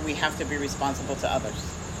society where we have to be responsible to others.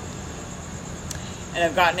 And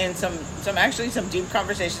I've gotten in some deep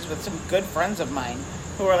conversations with some good friends of mine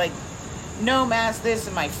who are like, no mask this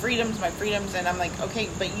and my freedoms. And I'm like, okay,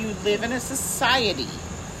 but you live in a society.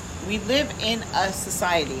 We live in a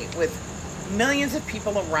society with millions of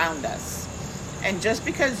people around us. And just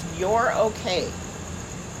because you're okay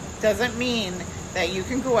doesn't mean that you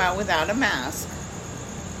can go out without a mask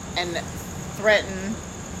and threaten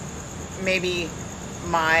maybe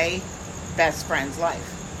my best friend's life.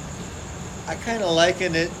 I kind of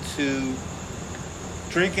liken it to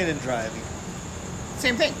drinking and driving.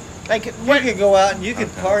 Same thing. Like, You what? can go out and you can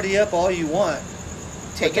Okay. party up all you want.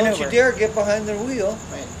 Take but an don't Uber. you dare get behind the wheel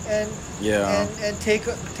Right. and Yeah. and take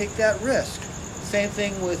that risk. Same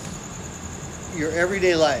thing with your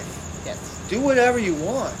everyday life. Yes. do whatever you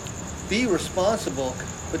want. Be responsible,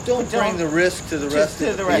 but don't But bring don't- the risk to the rest to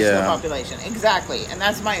of the the rest of the Yeah. population. Exactly. And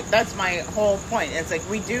that's my whole point. It's like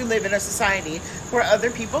we do live in a society where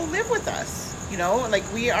other people live with us. You know, like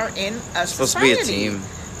we are in a It's supposed to be society. a team.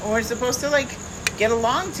 We're supposed to like get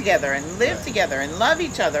along together and live Right. together and love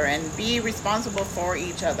each other and be responsible for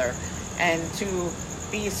each other, and to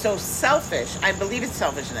be so selfish. I believe it's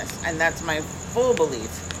selfishness, and that's my full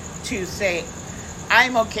belief. To say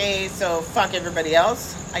I'm okay, so fuck everybody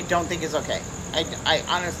else, I don't think is okay. I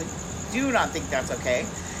honestly do not think that's okay.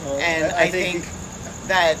 Well, And I think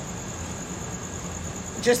that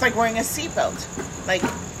just like wearing a seatbelt, like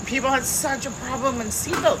people had such a problem when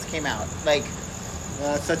seatbelts came out, like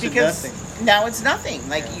it's such a because nothing. now it's nothing.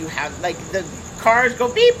 Like Yeah. you have like the cars go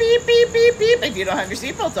beep beep beep beep beep if you don't have your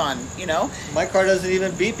seatbelt on, you know. My car doesn't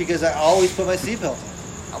even beep because I always put my seatbelt on.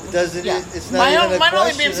 It doesn't. Yeah. It's not even a mine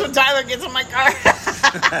only question beeps of- when Tyler gets in my car.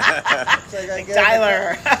 It's like I get in the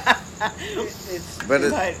Tyler. car, it's But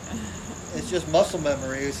it, But- it's just muscle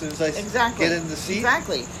memory. As soon as I Exactly. get in the seat,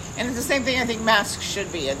 Exactly. And it's the same thing I think masks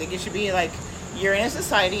should be. I think it should be like you're in a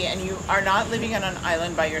society and you are not living on an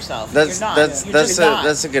island by yourself. that's you're not. that's You're that's just a not.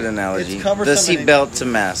 that's a good analogy. It's The cumbersome and seatbelt to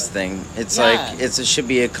mask thing. It's Yeah. like it should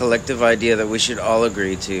be a collective idea that we should all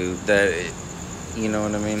agree to. You know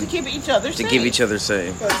what I to mean? keep each other To safe. give each other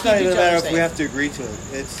say. Well, it's Keep not even each a matter other if we safe. have to agree to it.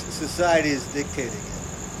 It's society is dictating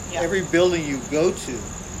it. Yeah. Every building you go to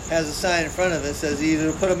has a sign in front of it that says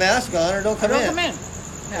either put a mask on or don't come Don't in. come in.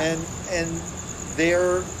 Yeah. And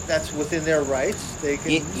that's within their rights. They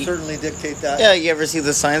can certainly dictate that. Yeah, you ever see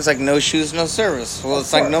the signs like no shoes, no service? Well, Of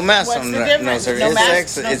it's like no course. mask What's on the no difference? service. No It's mask,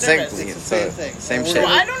 no exactly. service. It's the It's same a- thing. Same And shit. we're-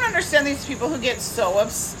 Well, I don't understand these people who get so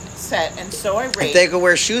upset and so irate. If they could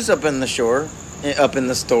wear shoes up in the store, up in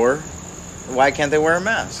the store, why can't they wear a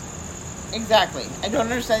mask? Exactly. I don't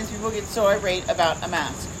understand these people who get so irate about a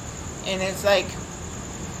mask. And it's like,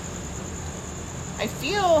 I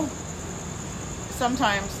feel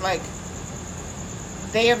sometimes like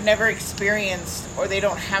they have never experienced, or they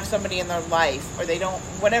don't have somebody in their life, or they don't,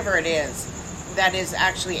 whatever it is, that is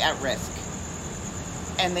actually at risk.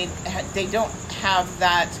 And they don't have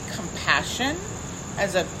that compassion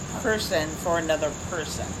as a person for another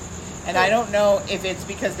person. And I don't know if it's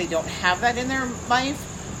because they don't have that in their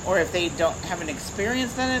life, or if they haven't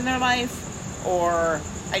experienced that in their life, or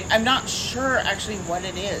I'm not sure actually what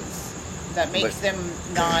it is that makes them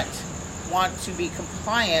not want to be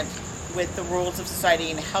compliant with the rules of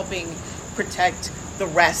society and helping protect the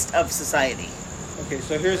rest of society. Okay,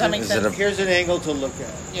 so here's That makes sense. here's an angle to look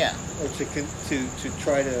at, Yeah. or to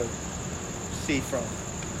try to see from.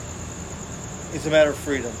 It's a matter of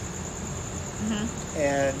freedom, Mm-hmm.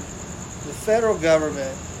 and the federal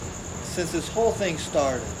government, since this whole thing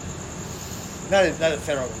started, not a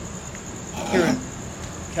federal, here in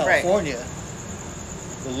California,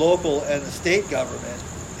 the local and the state government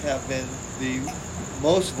have been the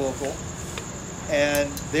most vocal, and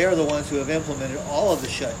they're the ones who have implemented all of the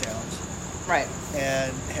shutdowns Right.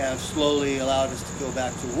 and have slowly allowed us to go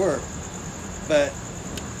back to work. But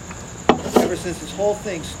ever since this whole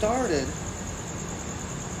thing started,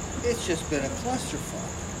 it's just been a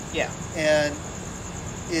clusterfuck. Yeah. And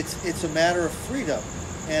it's a matter of freedom.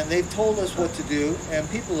 And they've told us what to do, and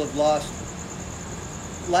people have lost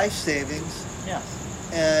life savings, Yes.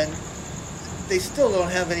 and they still don't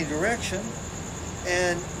have any direction.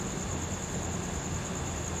 And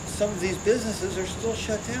some of these businesses are still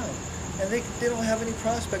shut down, and they don't have any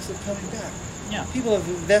prospects of coming back. Yeah. People have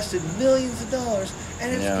invested millions of dollars,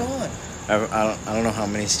 and it's Yeah. gone. I don't know how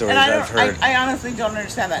many stories And I've heard. I honestly don't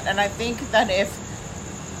understand that. And I think that if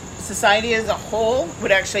society as a whole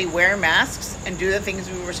would actually wear masks and do the things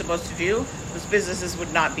we were supposed to do, those businesses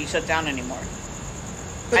would not be shut down anymore.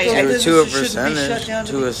 But I- those I- businesses To a shouldn't be percentage, shut down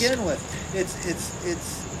to to a begin with.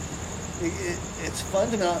 It's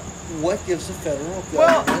fundamental. What gives the federal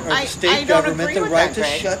Well, government or I the state don't government agree the with right that, to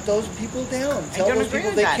Greg. shut those people down? Tell don't those agree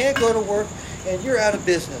people with they that. can't go to work, and you're out of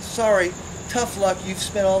business. Sorry, tough luck. You've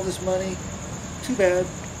spent all this money. Too bad.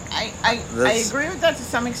 I That's- agree with that to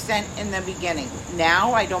some extent in the beginning.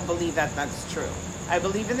 Now I don't believe that that's true. I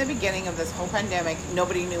believe in the beginning of this whole pandemic,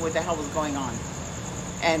 nobody knew what the hell was going on,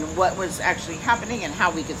 and what was actually happening, and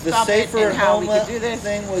how we could The stop it, safer and at how home we could do this,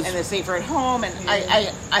 thing was- and the safer at home. And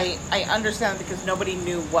Yeah. I understand because nobody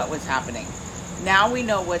knew what was happening. Now we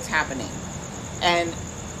know what's happening, and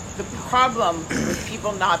the problem with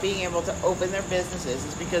people not being able to open their businesses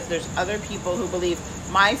is because there's other people who believe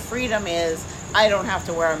my freedom is I don't have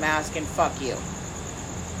to wear a mask and fuck you.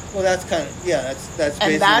 Well, that's kind of that's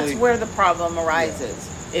basically. And that's where the problem arises.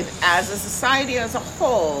 If as a society as a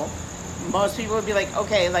whole, most people would be like,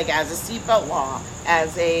 okay, like as a seatbelt law,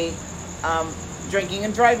 as a drinking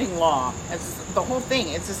and driving law. It's the whole thing.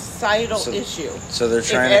 It's a societal issue. So they're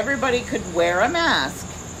trying if everybody could wear a mask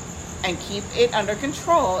and keep it under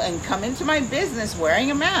control and come into my business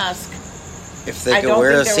wearing a mask, if they could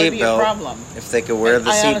wear a seatbelt, if they could wear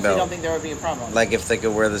the seatbelt, I honestly seatbelt, don't think there would be a problem. like if they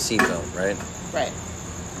could wear the seatbelt, right? Right.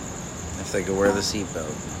 If they could wear the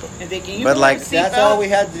seatbelt, If they can, but like that's all we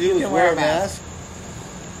had to do was wear a mask.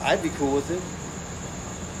 I'd be cool with it.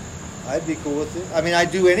 I'd be cool with it. I mean, I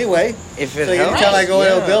do anyway. If it so helps, anytime I go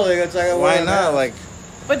in a building, it's like why not? Like,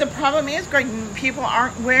 but the problem is, Greg, people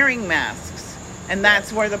aren't wearing masks, and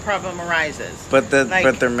that's where the problem arises. But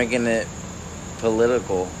they're making it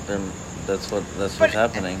political. That's what's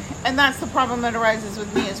happening. And that's the problem that arises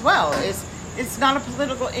with me as well. It's not a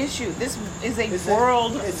political issue. This is a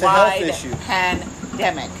worldwide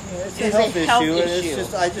pandemic. It's a health issue. It's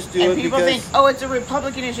just, I just do and it people because think, oh, it's a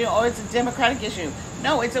Republican issue. Oh, it's a Democratic issue.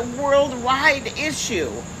 No, it's a worldwide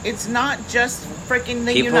issue. It's not just freaking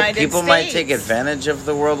the United States. People might take advantage of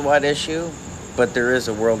the worldwide issue, but there is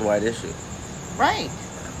a worldwide issue. Right.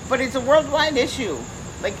 But it's a worldwide issue.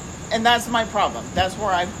 And that's my problem. That's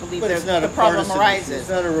where I believe the problem arises. It's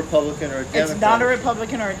not a Republican or a Democrat. It's not a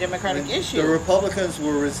Republican or a Democratic issue. The Republicans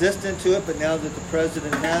were resistant to it, but now that the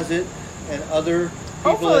president has it and other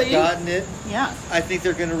people have gotten it, I think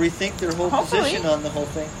they're going to rethink their whole position on the whole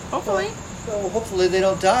thing. Hopefully. So hopefully they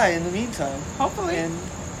don't die in the meantime. Hopefully. And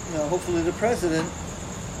hopefully the president,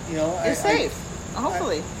 is safe.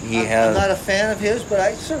 Hopefully. I'm not a fan of his, but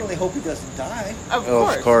I certainly hope he doesn't die. Of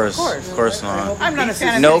course not. I'm not a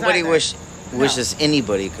fan of Nobody wishes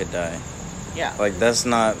anybody could die. Yeah. Like that's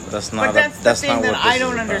not. But that's the thing that I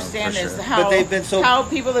don't understand is how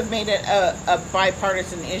people have made it a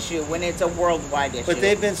bipartisan issue when it's a worldwide issue. But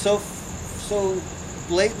they've been so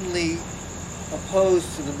blatantly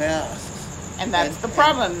opposed to the masks. And that's the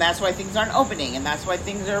problem. That's why things aren't opening, and that's why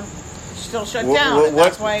things are still shut down. And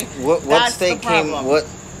that's why. What state came? What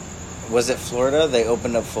was it? Florida? They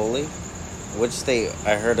opened up fully. Which state?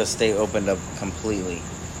 I heard a state opened up completely.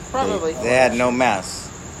 Probably. They had no masks.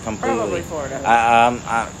 Completely. Probably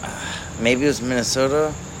Florida. Maybe it was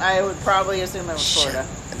Minnesota. I would probably assume it was Florida.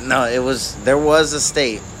 No, it was. There was a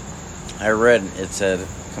state. I read it said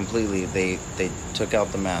completely. They took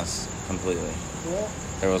out the masks completely. Well,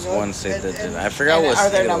 there was one state that did. I forgot what state.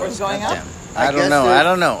 Are their numbers going up? I don't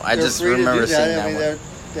know. I just remember seeing that. I mean,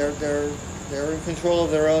 they're in control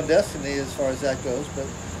of their own destiny as far as that goes. But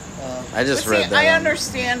I just read that. I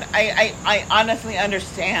understand. I honestly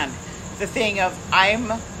understand the thing of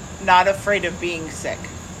I'm not afraid of being sick.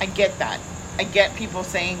 I get that. I get people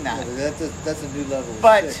saying that. Yeah, that's a new level.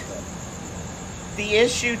 But of sick, the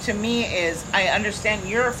issue to me is I understand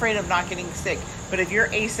you're afraid of not getting sick. But if you're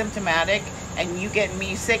asymptomatic and you get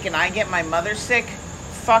me sick and I get my mother sick,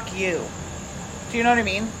 fuck you. Do you know what I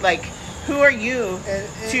mean? Like, who are you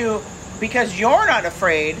to, because you're not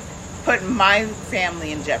afraid, put my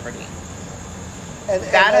family in jeopardy?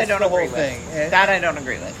 That I don't agree with. That I don't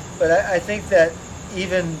agree with. But I think that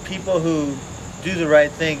even people who do the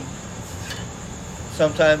right thing,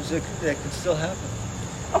 sometimes it can still happen.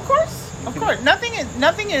 Of course. Nothing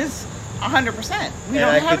is 100%. We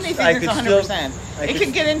don't have anything that's 100%. It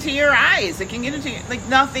can get into your eyes. It can get into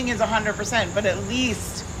nothing is 100%. But at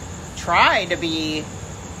least try to be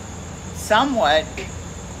somewhat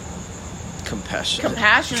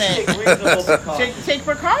compassionate. Take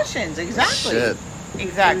precautions. Exactly. Shit.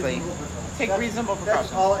 Exactly. Take reasonable precautions.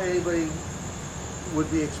 That's all anybody would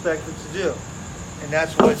be expected to do, and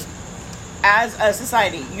that's what. As a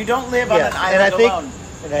society, you don't live on an island alone.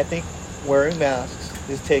 And I think wearing masks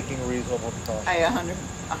is taking reasonable precautions.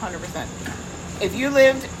 100%. If you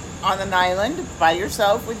lived on an island by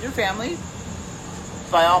yourself with your family,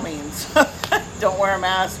 by all means, don't wear a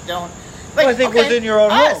mask. Don't. I think within your own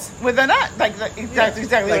home. Within us. That's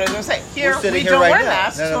exactly what I was going to say. Here, we don't wear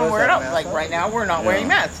masks. Don't wear it up. Right now, we're not wearing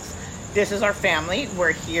masks. This is our family.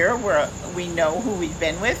 We're here. We know who we've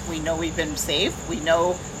been with. We know we've been safe. We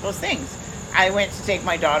know those things. I went to take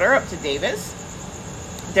my daughter up to Davis.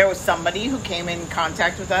 There was somebody who came in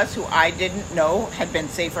contact with us who I didn't know had been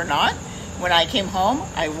safe or not. When I came home,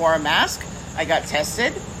 I wore a mask. I got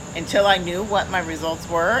tested until I knew what my results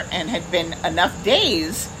were, and had been enough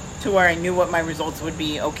days to where I knew what my results would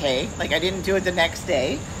be okay. I didn't do it the next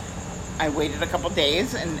day. I waited a couple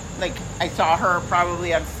days, and I saw her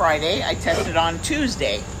probably on Friday. I tested on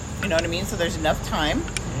Tuesday. You know what I mean? So there's enough time.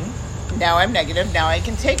 Mm-hmm. Now I'm negative. Now I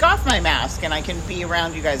can take off my mask and I can be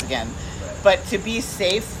around you guys again. Right. But to be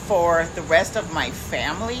safe for the rest of my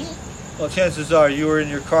family. Well, chances are you were in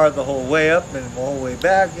your car the whole way up and the whole way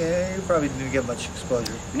back, and you probably didn't get much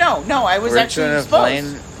exposure. No, I was actually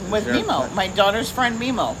exposed with Mimo, my daughter's friend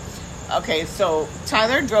Mimo. okay, so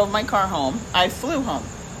Tyler drove my car home. I flew home.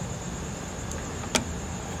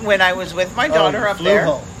 When I was with my daughter up flew there.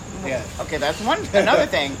 Home. Yeah. Okay, that's another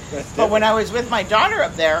thing. But when I was with my daughter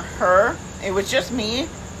up there, it was just me,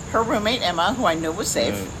 her roommate Emma, who I knew was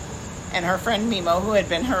safe, and her friend Mimo, who had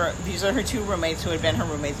been these are her two roommates who had been her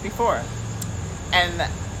roommates before. And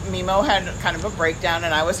Mimo had kind of a breakdown,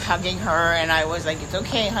 and I was hugging her, and I was like, "It's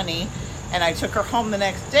okay, honey." And I took her home the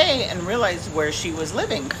next day and realized where she was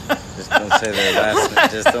living. Just don't say their last name.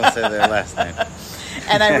 Just don't say their last name.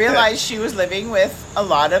 And I realized she was living with a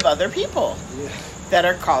lot of other people that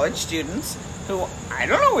are college students who I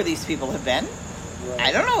don't know where these people have been. Right.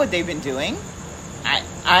 I don't know what they've been doing.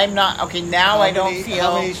 I'm not okay now. I don't feel.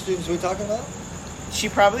 How many students are we talking about? She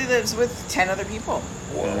probably lives with 10 other people.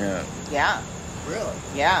 Yeah. Yeah, Really?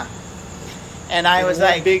 yeah. And I In was one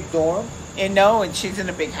like, big dorm. and no, and she's in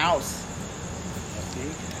a big house.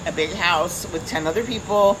 A big house with 10 other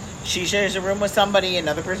people. She shares a room with somebody.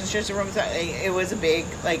 Another person shares a room with somebody. It was a big,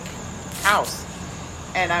 house.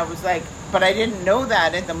 And I was like, but I didn't know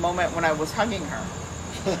that at the moment when I was hugging her.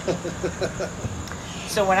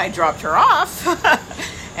 So when I dropped her off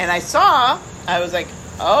and I was like,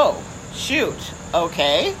 oh, shoot.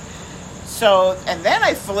 Okay. So, and then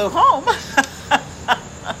I flew home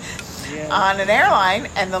on an airline,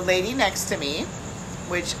 and the lady next to me,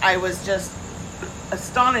 which I was just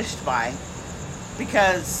astonished by,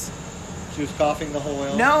 because She was coughing the whole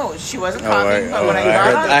way. no, she wasn't coughing. But when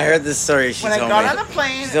I heard this story. She when I told got me. on the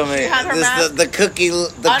plane, She told me she had her this mask the cookie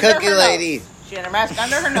under her lady. nose. She had her mask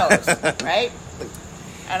under her nose, right?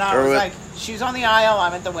 And I Or was what- like, she's on the aisle,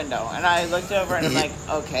 I'm at the window. And I looked over and I'm like,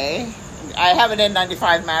 okay. I have an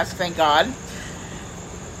N95 mask, thank God.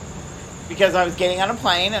 Because I was getting on a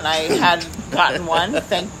plane and I had gotten one,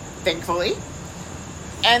 thankfully.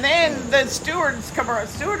 And then the stewardesses come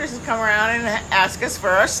around and ask us for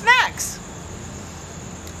our snacks.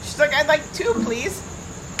 She's like, I'd like 2, please.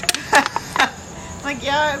 I'm like,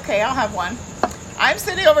 yeah, okay, I'll have one. I'm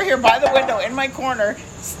sitting over here by the window in my corner,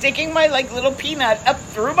 sticking my little peanut up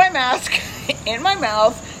through my mask in my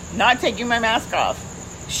mouth, not taking my mask off.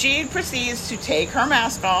 She proceeds to take her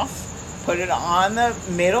mask off, put it on the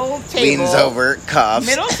middle table. Leans over, coughs.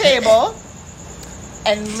 Middle table.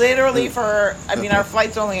 And literally our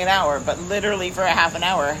flight's only an hour, but literally for a half an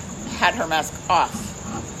hour, had her mask off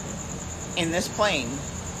in this plane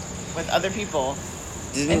with other people.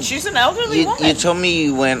 And she's an elderly woman. You told me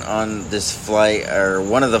you went on this flight, or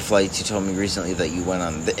one of the flights you told me recently that you went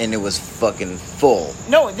on, and it was fucking full.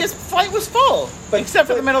 No, this flight was full, except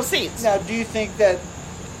for the middle seats. Now, do you think that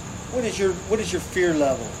what is your fear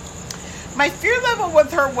level? My fear level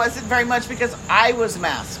with her wasn't very much because I was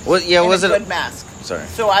masked. Well, yeah, wasn't a good mask. Sorry.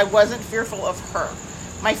 So I wasn't fearful of her.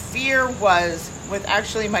 My fear was with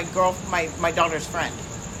actually my daughter's friend.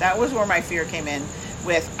 That was where my fear came in.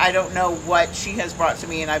 With I don't know what she has brought to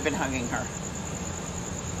me, and I've been hugging her.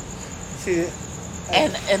 See,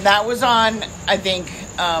 And that was on, I think,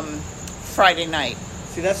 Friday night.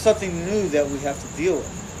 See, that's something new that we have to deal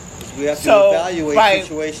with. We have to So, evaluate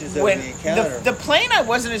situations that we encounter. The plane, I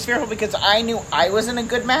wasn't as fearful because I knew I was in a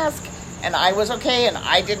good mask and I was okay, and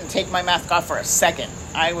I didn't take my mask off for a second.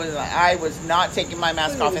 I was not taking my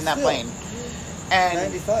mask off in that plane. And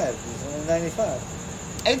 95. It's only 95.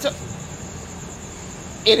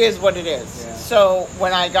 It is what it is. Yeah. So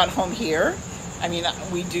when I got home here, I mean,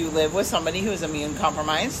 we do live with somebody who is immune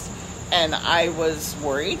compromised, and I was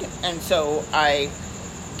worried, and so I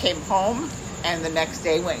came home. And the next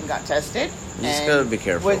day went and got tested. You just gotta be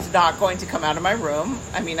careful. Was not going to come out of my room.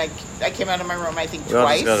 I mean, I came out of my room, I think, We all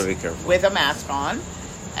twice. just gotta be careful. With a mask on.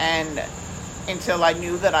 And until I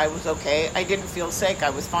knew that I was okay. I didn't feel sick.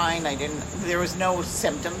 I was fine. There was no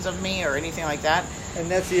symptoms of me or anything like that. And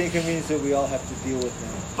that's the inconvenience that we all have to deal with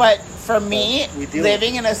now. But for me, we deal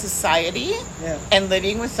living in a society Yeah. and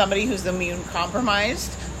living with somebody who's immune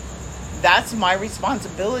compromised, that's my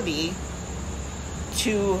responsibility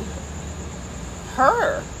to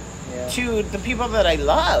her, Yeah. to the people that I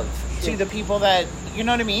love, Sure. to the people that, you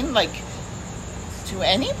know what I mean? Like, to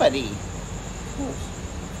anybody. Of course.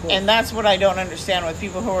 And that's what I don't understand with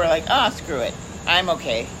people who are like, screw it, I'm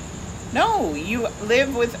okay. No, you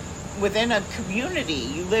live within a community.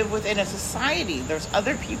 You live within a society. There's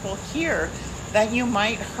other people here that you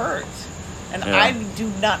might hurt. And Yeah. I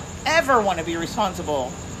do not ever want to be responsible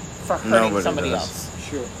for hurting Nobody somebody does. else.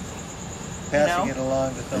 Sure. Passing know? it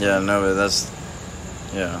along to somebody. Yeah, no, but that's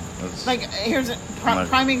Like, here's a Like,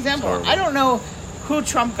 prime example. horrible. I don't know who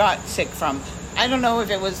Trump got sick from. I don't know if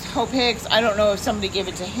it was Hope Hicks. I don't know if somebody gave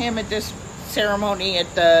it to him at this ceremony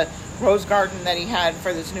at the Rose Garden that he had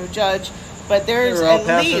for this new judge. But there's They were all at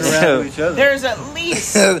passing least around to each other. there's at least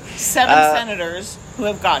 7 senators who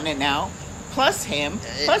have gotten it now, plus him,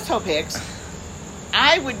 plus Hope Hicks.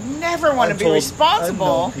 I would never want to be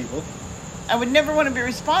responsible. Unknown people. I would never want to be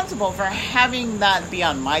responsible for having that be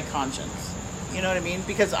on my conscience. You know what I mean?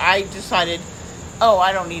 Because I decided, oh,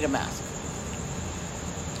 I don't need a mask.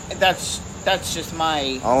 That's just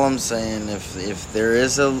my. All I'm saying, if there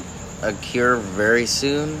is a cure very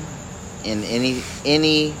soon, in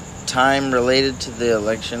any time related to the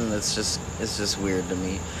election, it's just weird to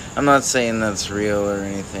me. I'm not saying that's real or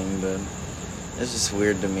anything, but it's just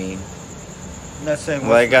weird to me. I'm not saying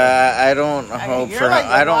Like I don't I mean, hope you're for like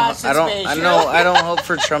the I don't Washington space. I know I don't hope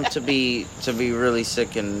for Trump to be really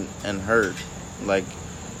sick and hurt. Like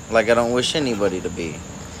I don't wish anybody to be.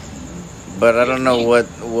 But I don't know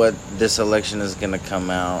what this election is going to come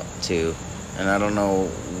out to, and I don't know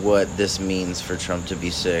what this means for Trump to be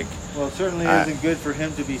sick. Well, it certainly isn't good for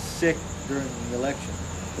him to be sick during the election.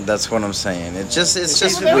 That's what I'm saying. It's just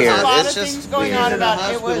Well, weird. there was a lot It's of just things going weird. on In the about it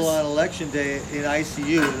hospital was. on election day in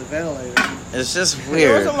ICU with a ventilator. It's just There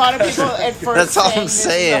weird. was a lot of people at first That's all I'm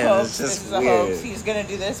saying, saying. This is a hoax, It's just this is a weird. hoax. He's going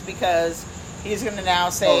to do this because he's going to now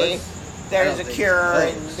say I there's don't a think cure it's a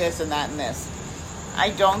and hoax. this and that and this.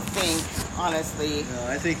 I don't think, honestly, No,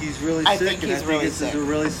 I think he's really I sick, think and he's I really think this sick. is a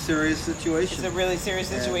really serious situation. it's a really serious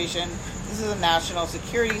Yeah. situation. This is a national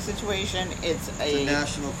security situation. It's It's a a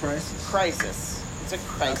national crisis. crisis. It's a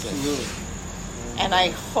crisis. Absolutely. And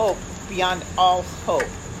I hope, beyond all hope,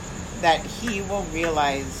 that he will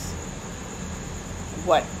realize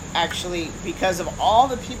what actually, because of all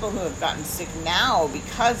the people who have gotten sick now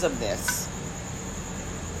because of this,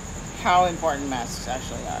 how important masks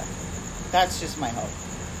actually are. That's just my hope.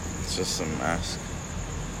 It's just a mask.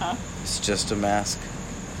 Huh? It's just a mask.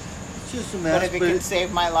 It's just a But mask, if it but can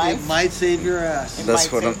save my life, it might save your ass. It That's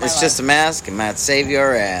might what save I'm. my It's life. just a mask. It might save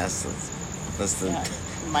your ass. That's the yeah,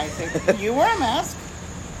 it might save. You wear a mask.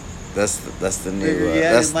 that's the new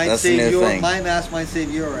Yeah, that's it might that's the save new your. thing. My mask might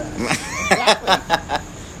save your ass.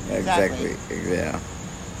 Exactly. Exactly. Yeah.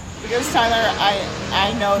 Because Tyler,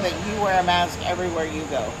 I know that you wear a mask everywhere you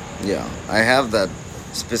go. Yeah. I have that.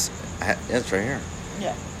 It's right here.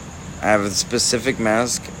 Yeah. I have a specific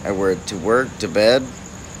mask. I wear it to work, to bed,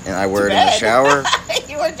 and I wear it in the bed? shower.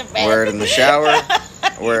 You went to bed. I wear it in the shower.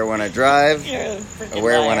 I wear it when I drive. You're a freaking I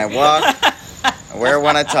wear it when I liar. walk. I wear it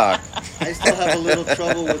when I talk. I still have a little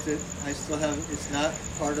trouble with it. It's not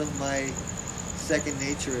part of my second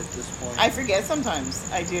nature at this point. I forget sometimes.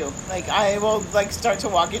 I do. Like I will start to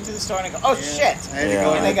walk into the store and I go, oh Yeah. shit. I had to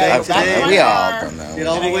go And in I the gotta bank go back to today. my We all car. done that. Get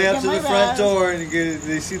all And the I way gotta up get to the my front mask. door and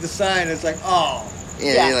they see the sign. It's like, oh.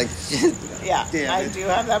 Yeah, Yeah. you're like, Yeah, Damn I it. do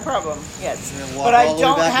have that problem. Yes, And then walk but I all the way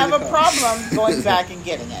don't back to have the a car. problem going back and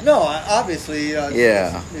getting it. No, obviously,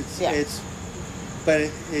 Yeah. it's but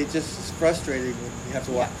it just is frustrating when you have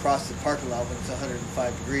to walk Yeah. across the parking lot when it's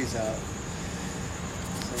 105 degrees out.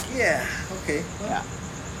 It's like, yeah, okay, well,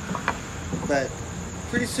 Yeah. but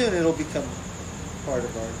pretty soon it'll become part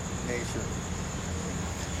of our nature.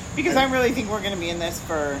 Because I really think we're going to be in this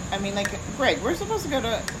for. I mean, like Greg, we're supposed to go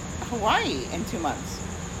to Hawaii in 2 months.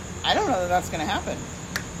 I don't know that that's going to happen.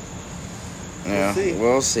 yeah, see.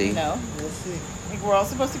 we'll see. You know, We'll see. like we're all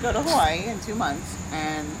supposed to go to Hawaii in 2 months,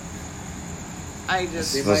 and I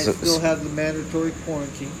just. They might Supposed to- still have the mandatory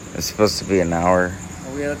quarantine. It's supposed to be an hour.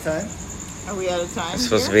 Are we out of time? Are we out of time? It's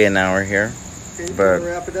supposed to here? be an hour here. Okay, But- can we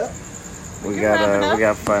wrap it up? We can wrap it up.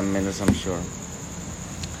 got 5 minutes, I'm sure.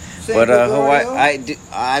 San But Hawaii, Gregorio?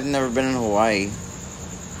 I've never been in Hawaii.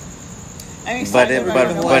 I'm But excited it, about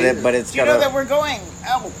but Hawaii. but it's Do you got know that a. we're going?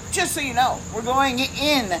 Oh, just so you know, we're going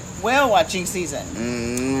in whale watching season.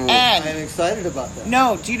 Mm, And I'm excited about that.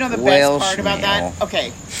 no, do you know the Whale best part about that? schmeal.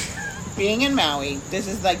 Okay, being in Maui, this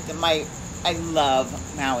is like I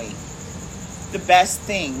love Maui. The best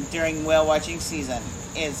thing during whale watching season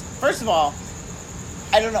is, first of all,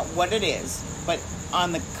 I don't know what it is, but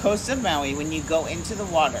on the coast of Maui, when you go into the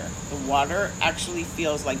water actually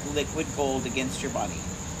feels like liquid gold against your body.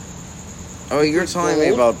 oh, you're telling me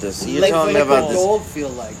Gold? about this. You're Liquid telling me about What this. gold feel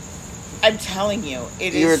like? I'm telling you,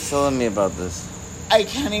 it You were is. telling me about this. I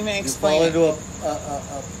can't even You explain fall it. into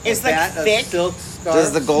It's like vat of thick. silk scarf.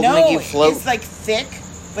 Does the gold No, make you float? it's like thick,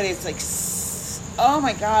 but it's like, oh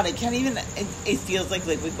my god, I can't even. It feels like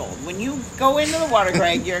liquid gold. When you go into the water,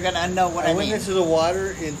 Greg, you're gonna know what I I went mean. into the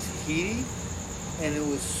water in Tahiti, and it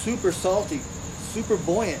was super salty, super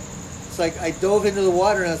buoyant. It's like I dove into the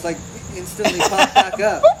water, and it's like instantly popped back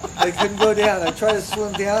up. I couldn't go down. I tried to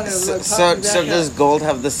swim down, and it was like So popping back does up. gold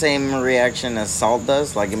have the same reaction as salt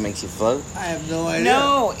does? Like it makes you float? I have no idea.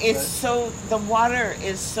 No, it's but so the water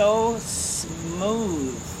is so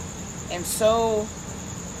smooth and so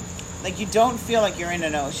Like, you don't feel like you're in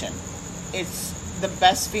an ocean. It's the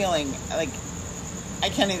best feeling. Like, I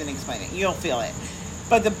can't even explain it. You'll feel it.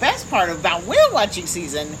 But the best part about whale watching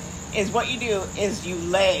season is what you do is you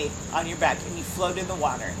lay on your back and you float in the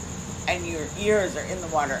water, and your ears are in the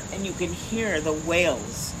water, and you can hear the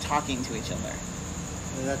whales talking to each other.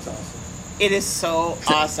 Yeah, that's awesome. It is so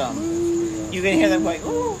awesome. You can hear them going,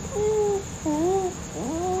 ooh, ooh, ooh,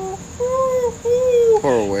 ooh, ooh, ooh.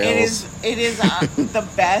 Poor whales. It is the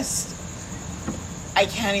best. I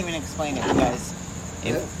can't even explain it, you guys.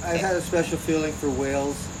 I've had a special feeling for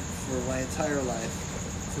whales for my entire life.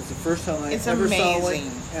 Since the first time I It's ever saw one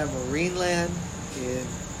amazing. at Marineland in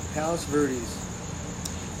Palos Verdes.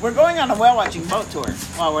 We're going on a whale watching boat tour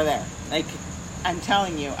while we're there. Like, I'm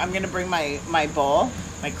telling you, I'm going to bring my bowl,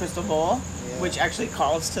 my crystal bowl, which actually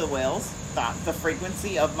calls to the whales. The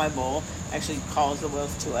frequency of my bowl actually calls the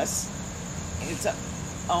whales to us.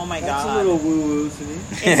 Oh my That's God. a little woo-woo to me.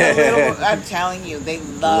 It's a little, I'm telling you, they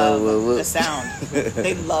love Woo, woo, woo. the sound.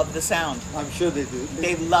 They love the sound. I'm sure they do.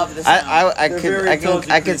 They love the sound. I They're very could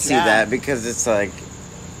intelligent see creatures. that because it's like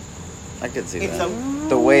I could see It's that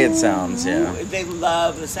the way it sounds. Yeah. They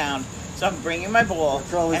love the sound. So I'm bringing my bowl, They're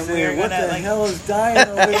probably and saying, we're what gonna the like. hell is dying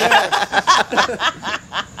over there?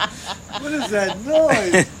 What is that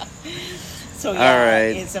noise? So yeah, All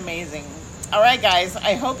right. It's amazing. All right, guys.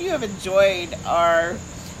 I hope you have enjoyed our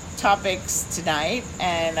topics tonight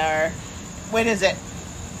and our. What is it?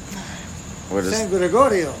 What is San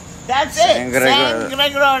Gregorio. That's San it. Gregorio. San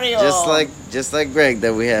Gregorio. just like Greg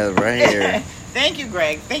that we have right here. Thank you,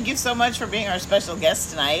 Greg. Thank you so much for being our special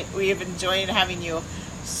guest tonight. We have enjoyed having you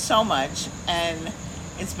so much, and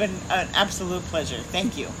it's been an absolute pleasure.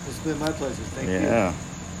 Thank you. It's been my pleasure. Thank you. Yeah.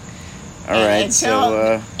 All And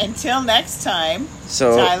right. until next time,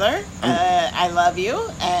 So Tyler, I love you,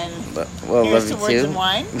 and well, here's love to you words too. and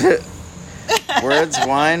wine. Words,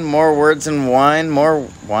 wine, more words and wine, more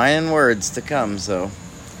wine and words to come. So,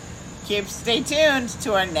 Stay tuned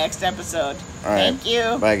to our next episode. all right. Thank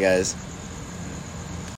you. Bye, guys.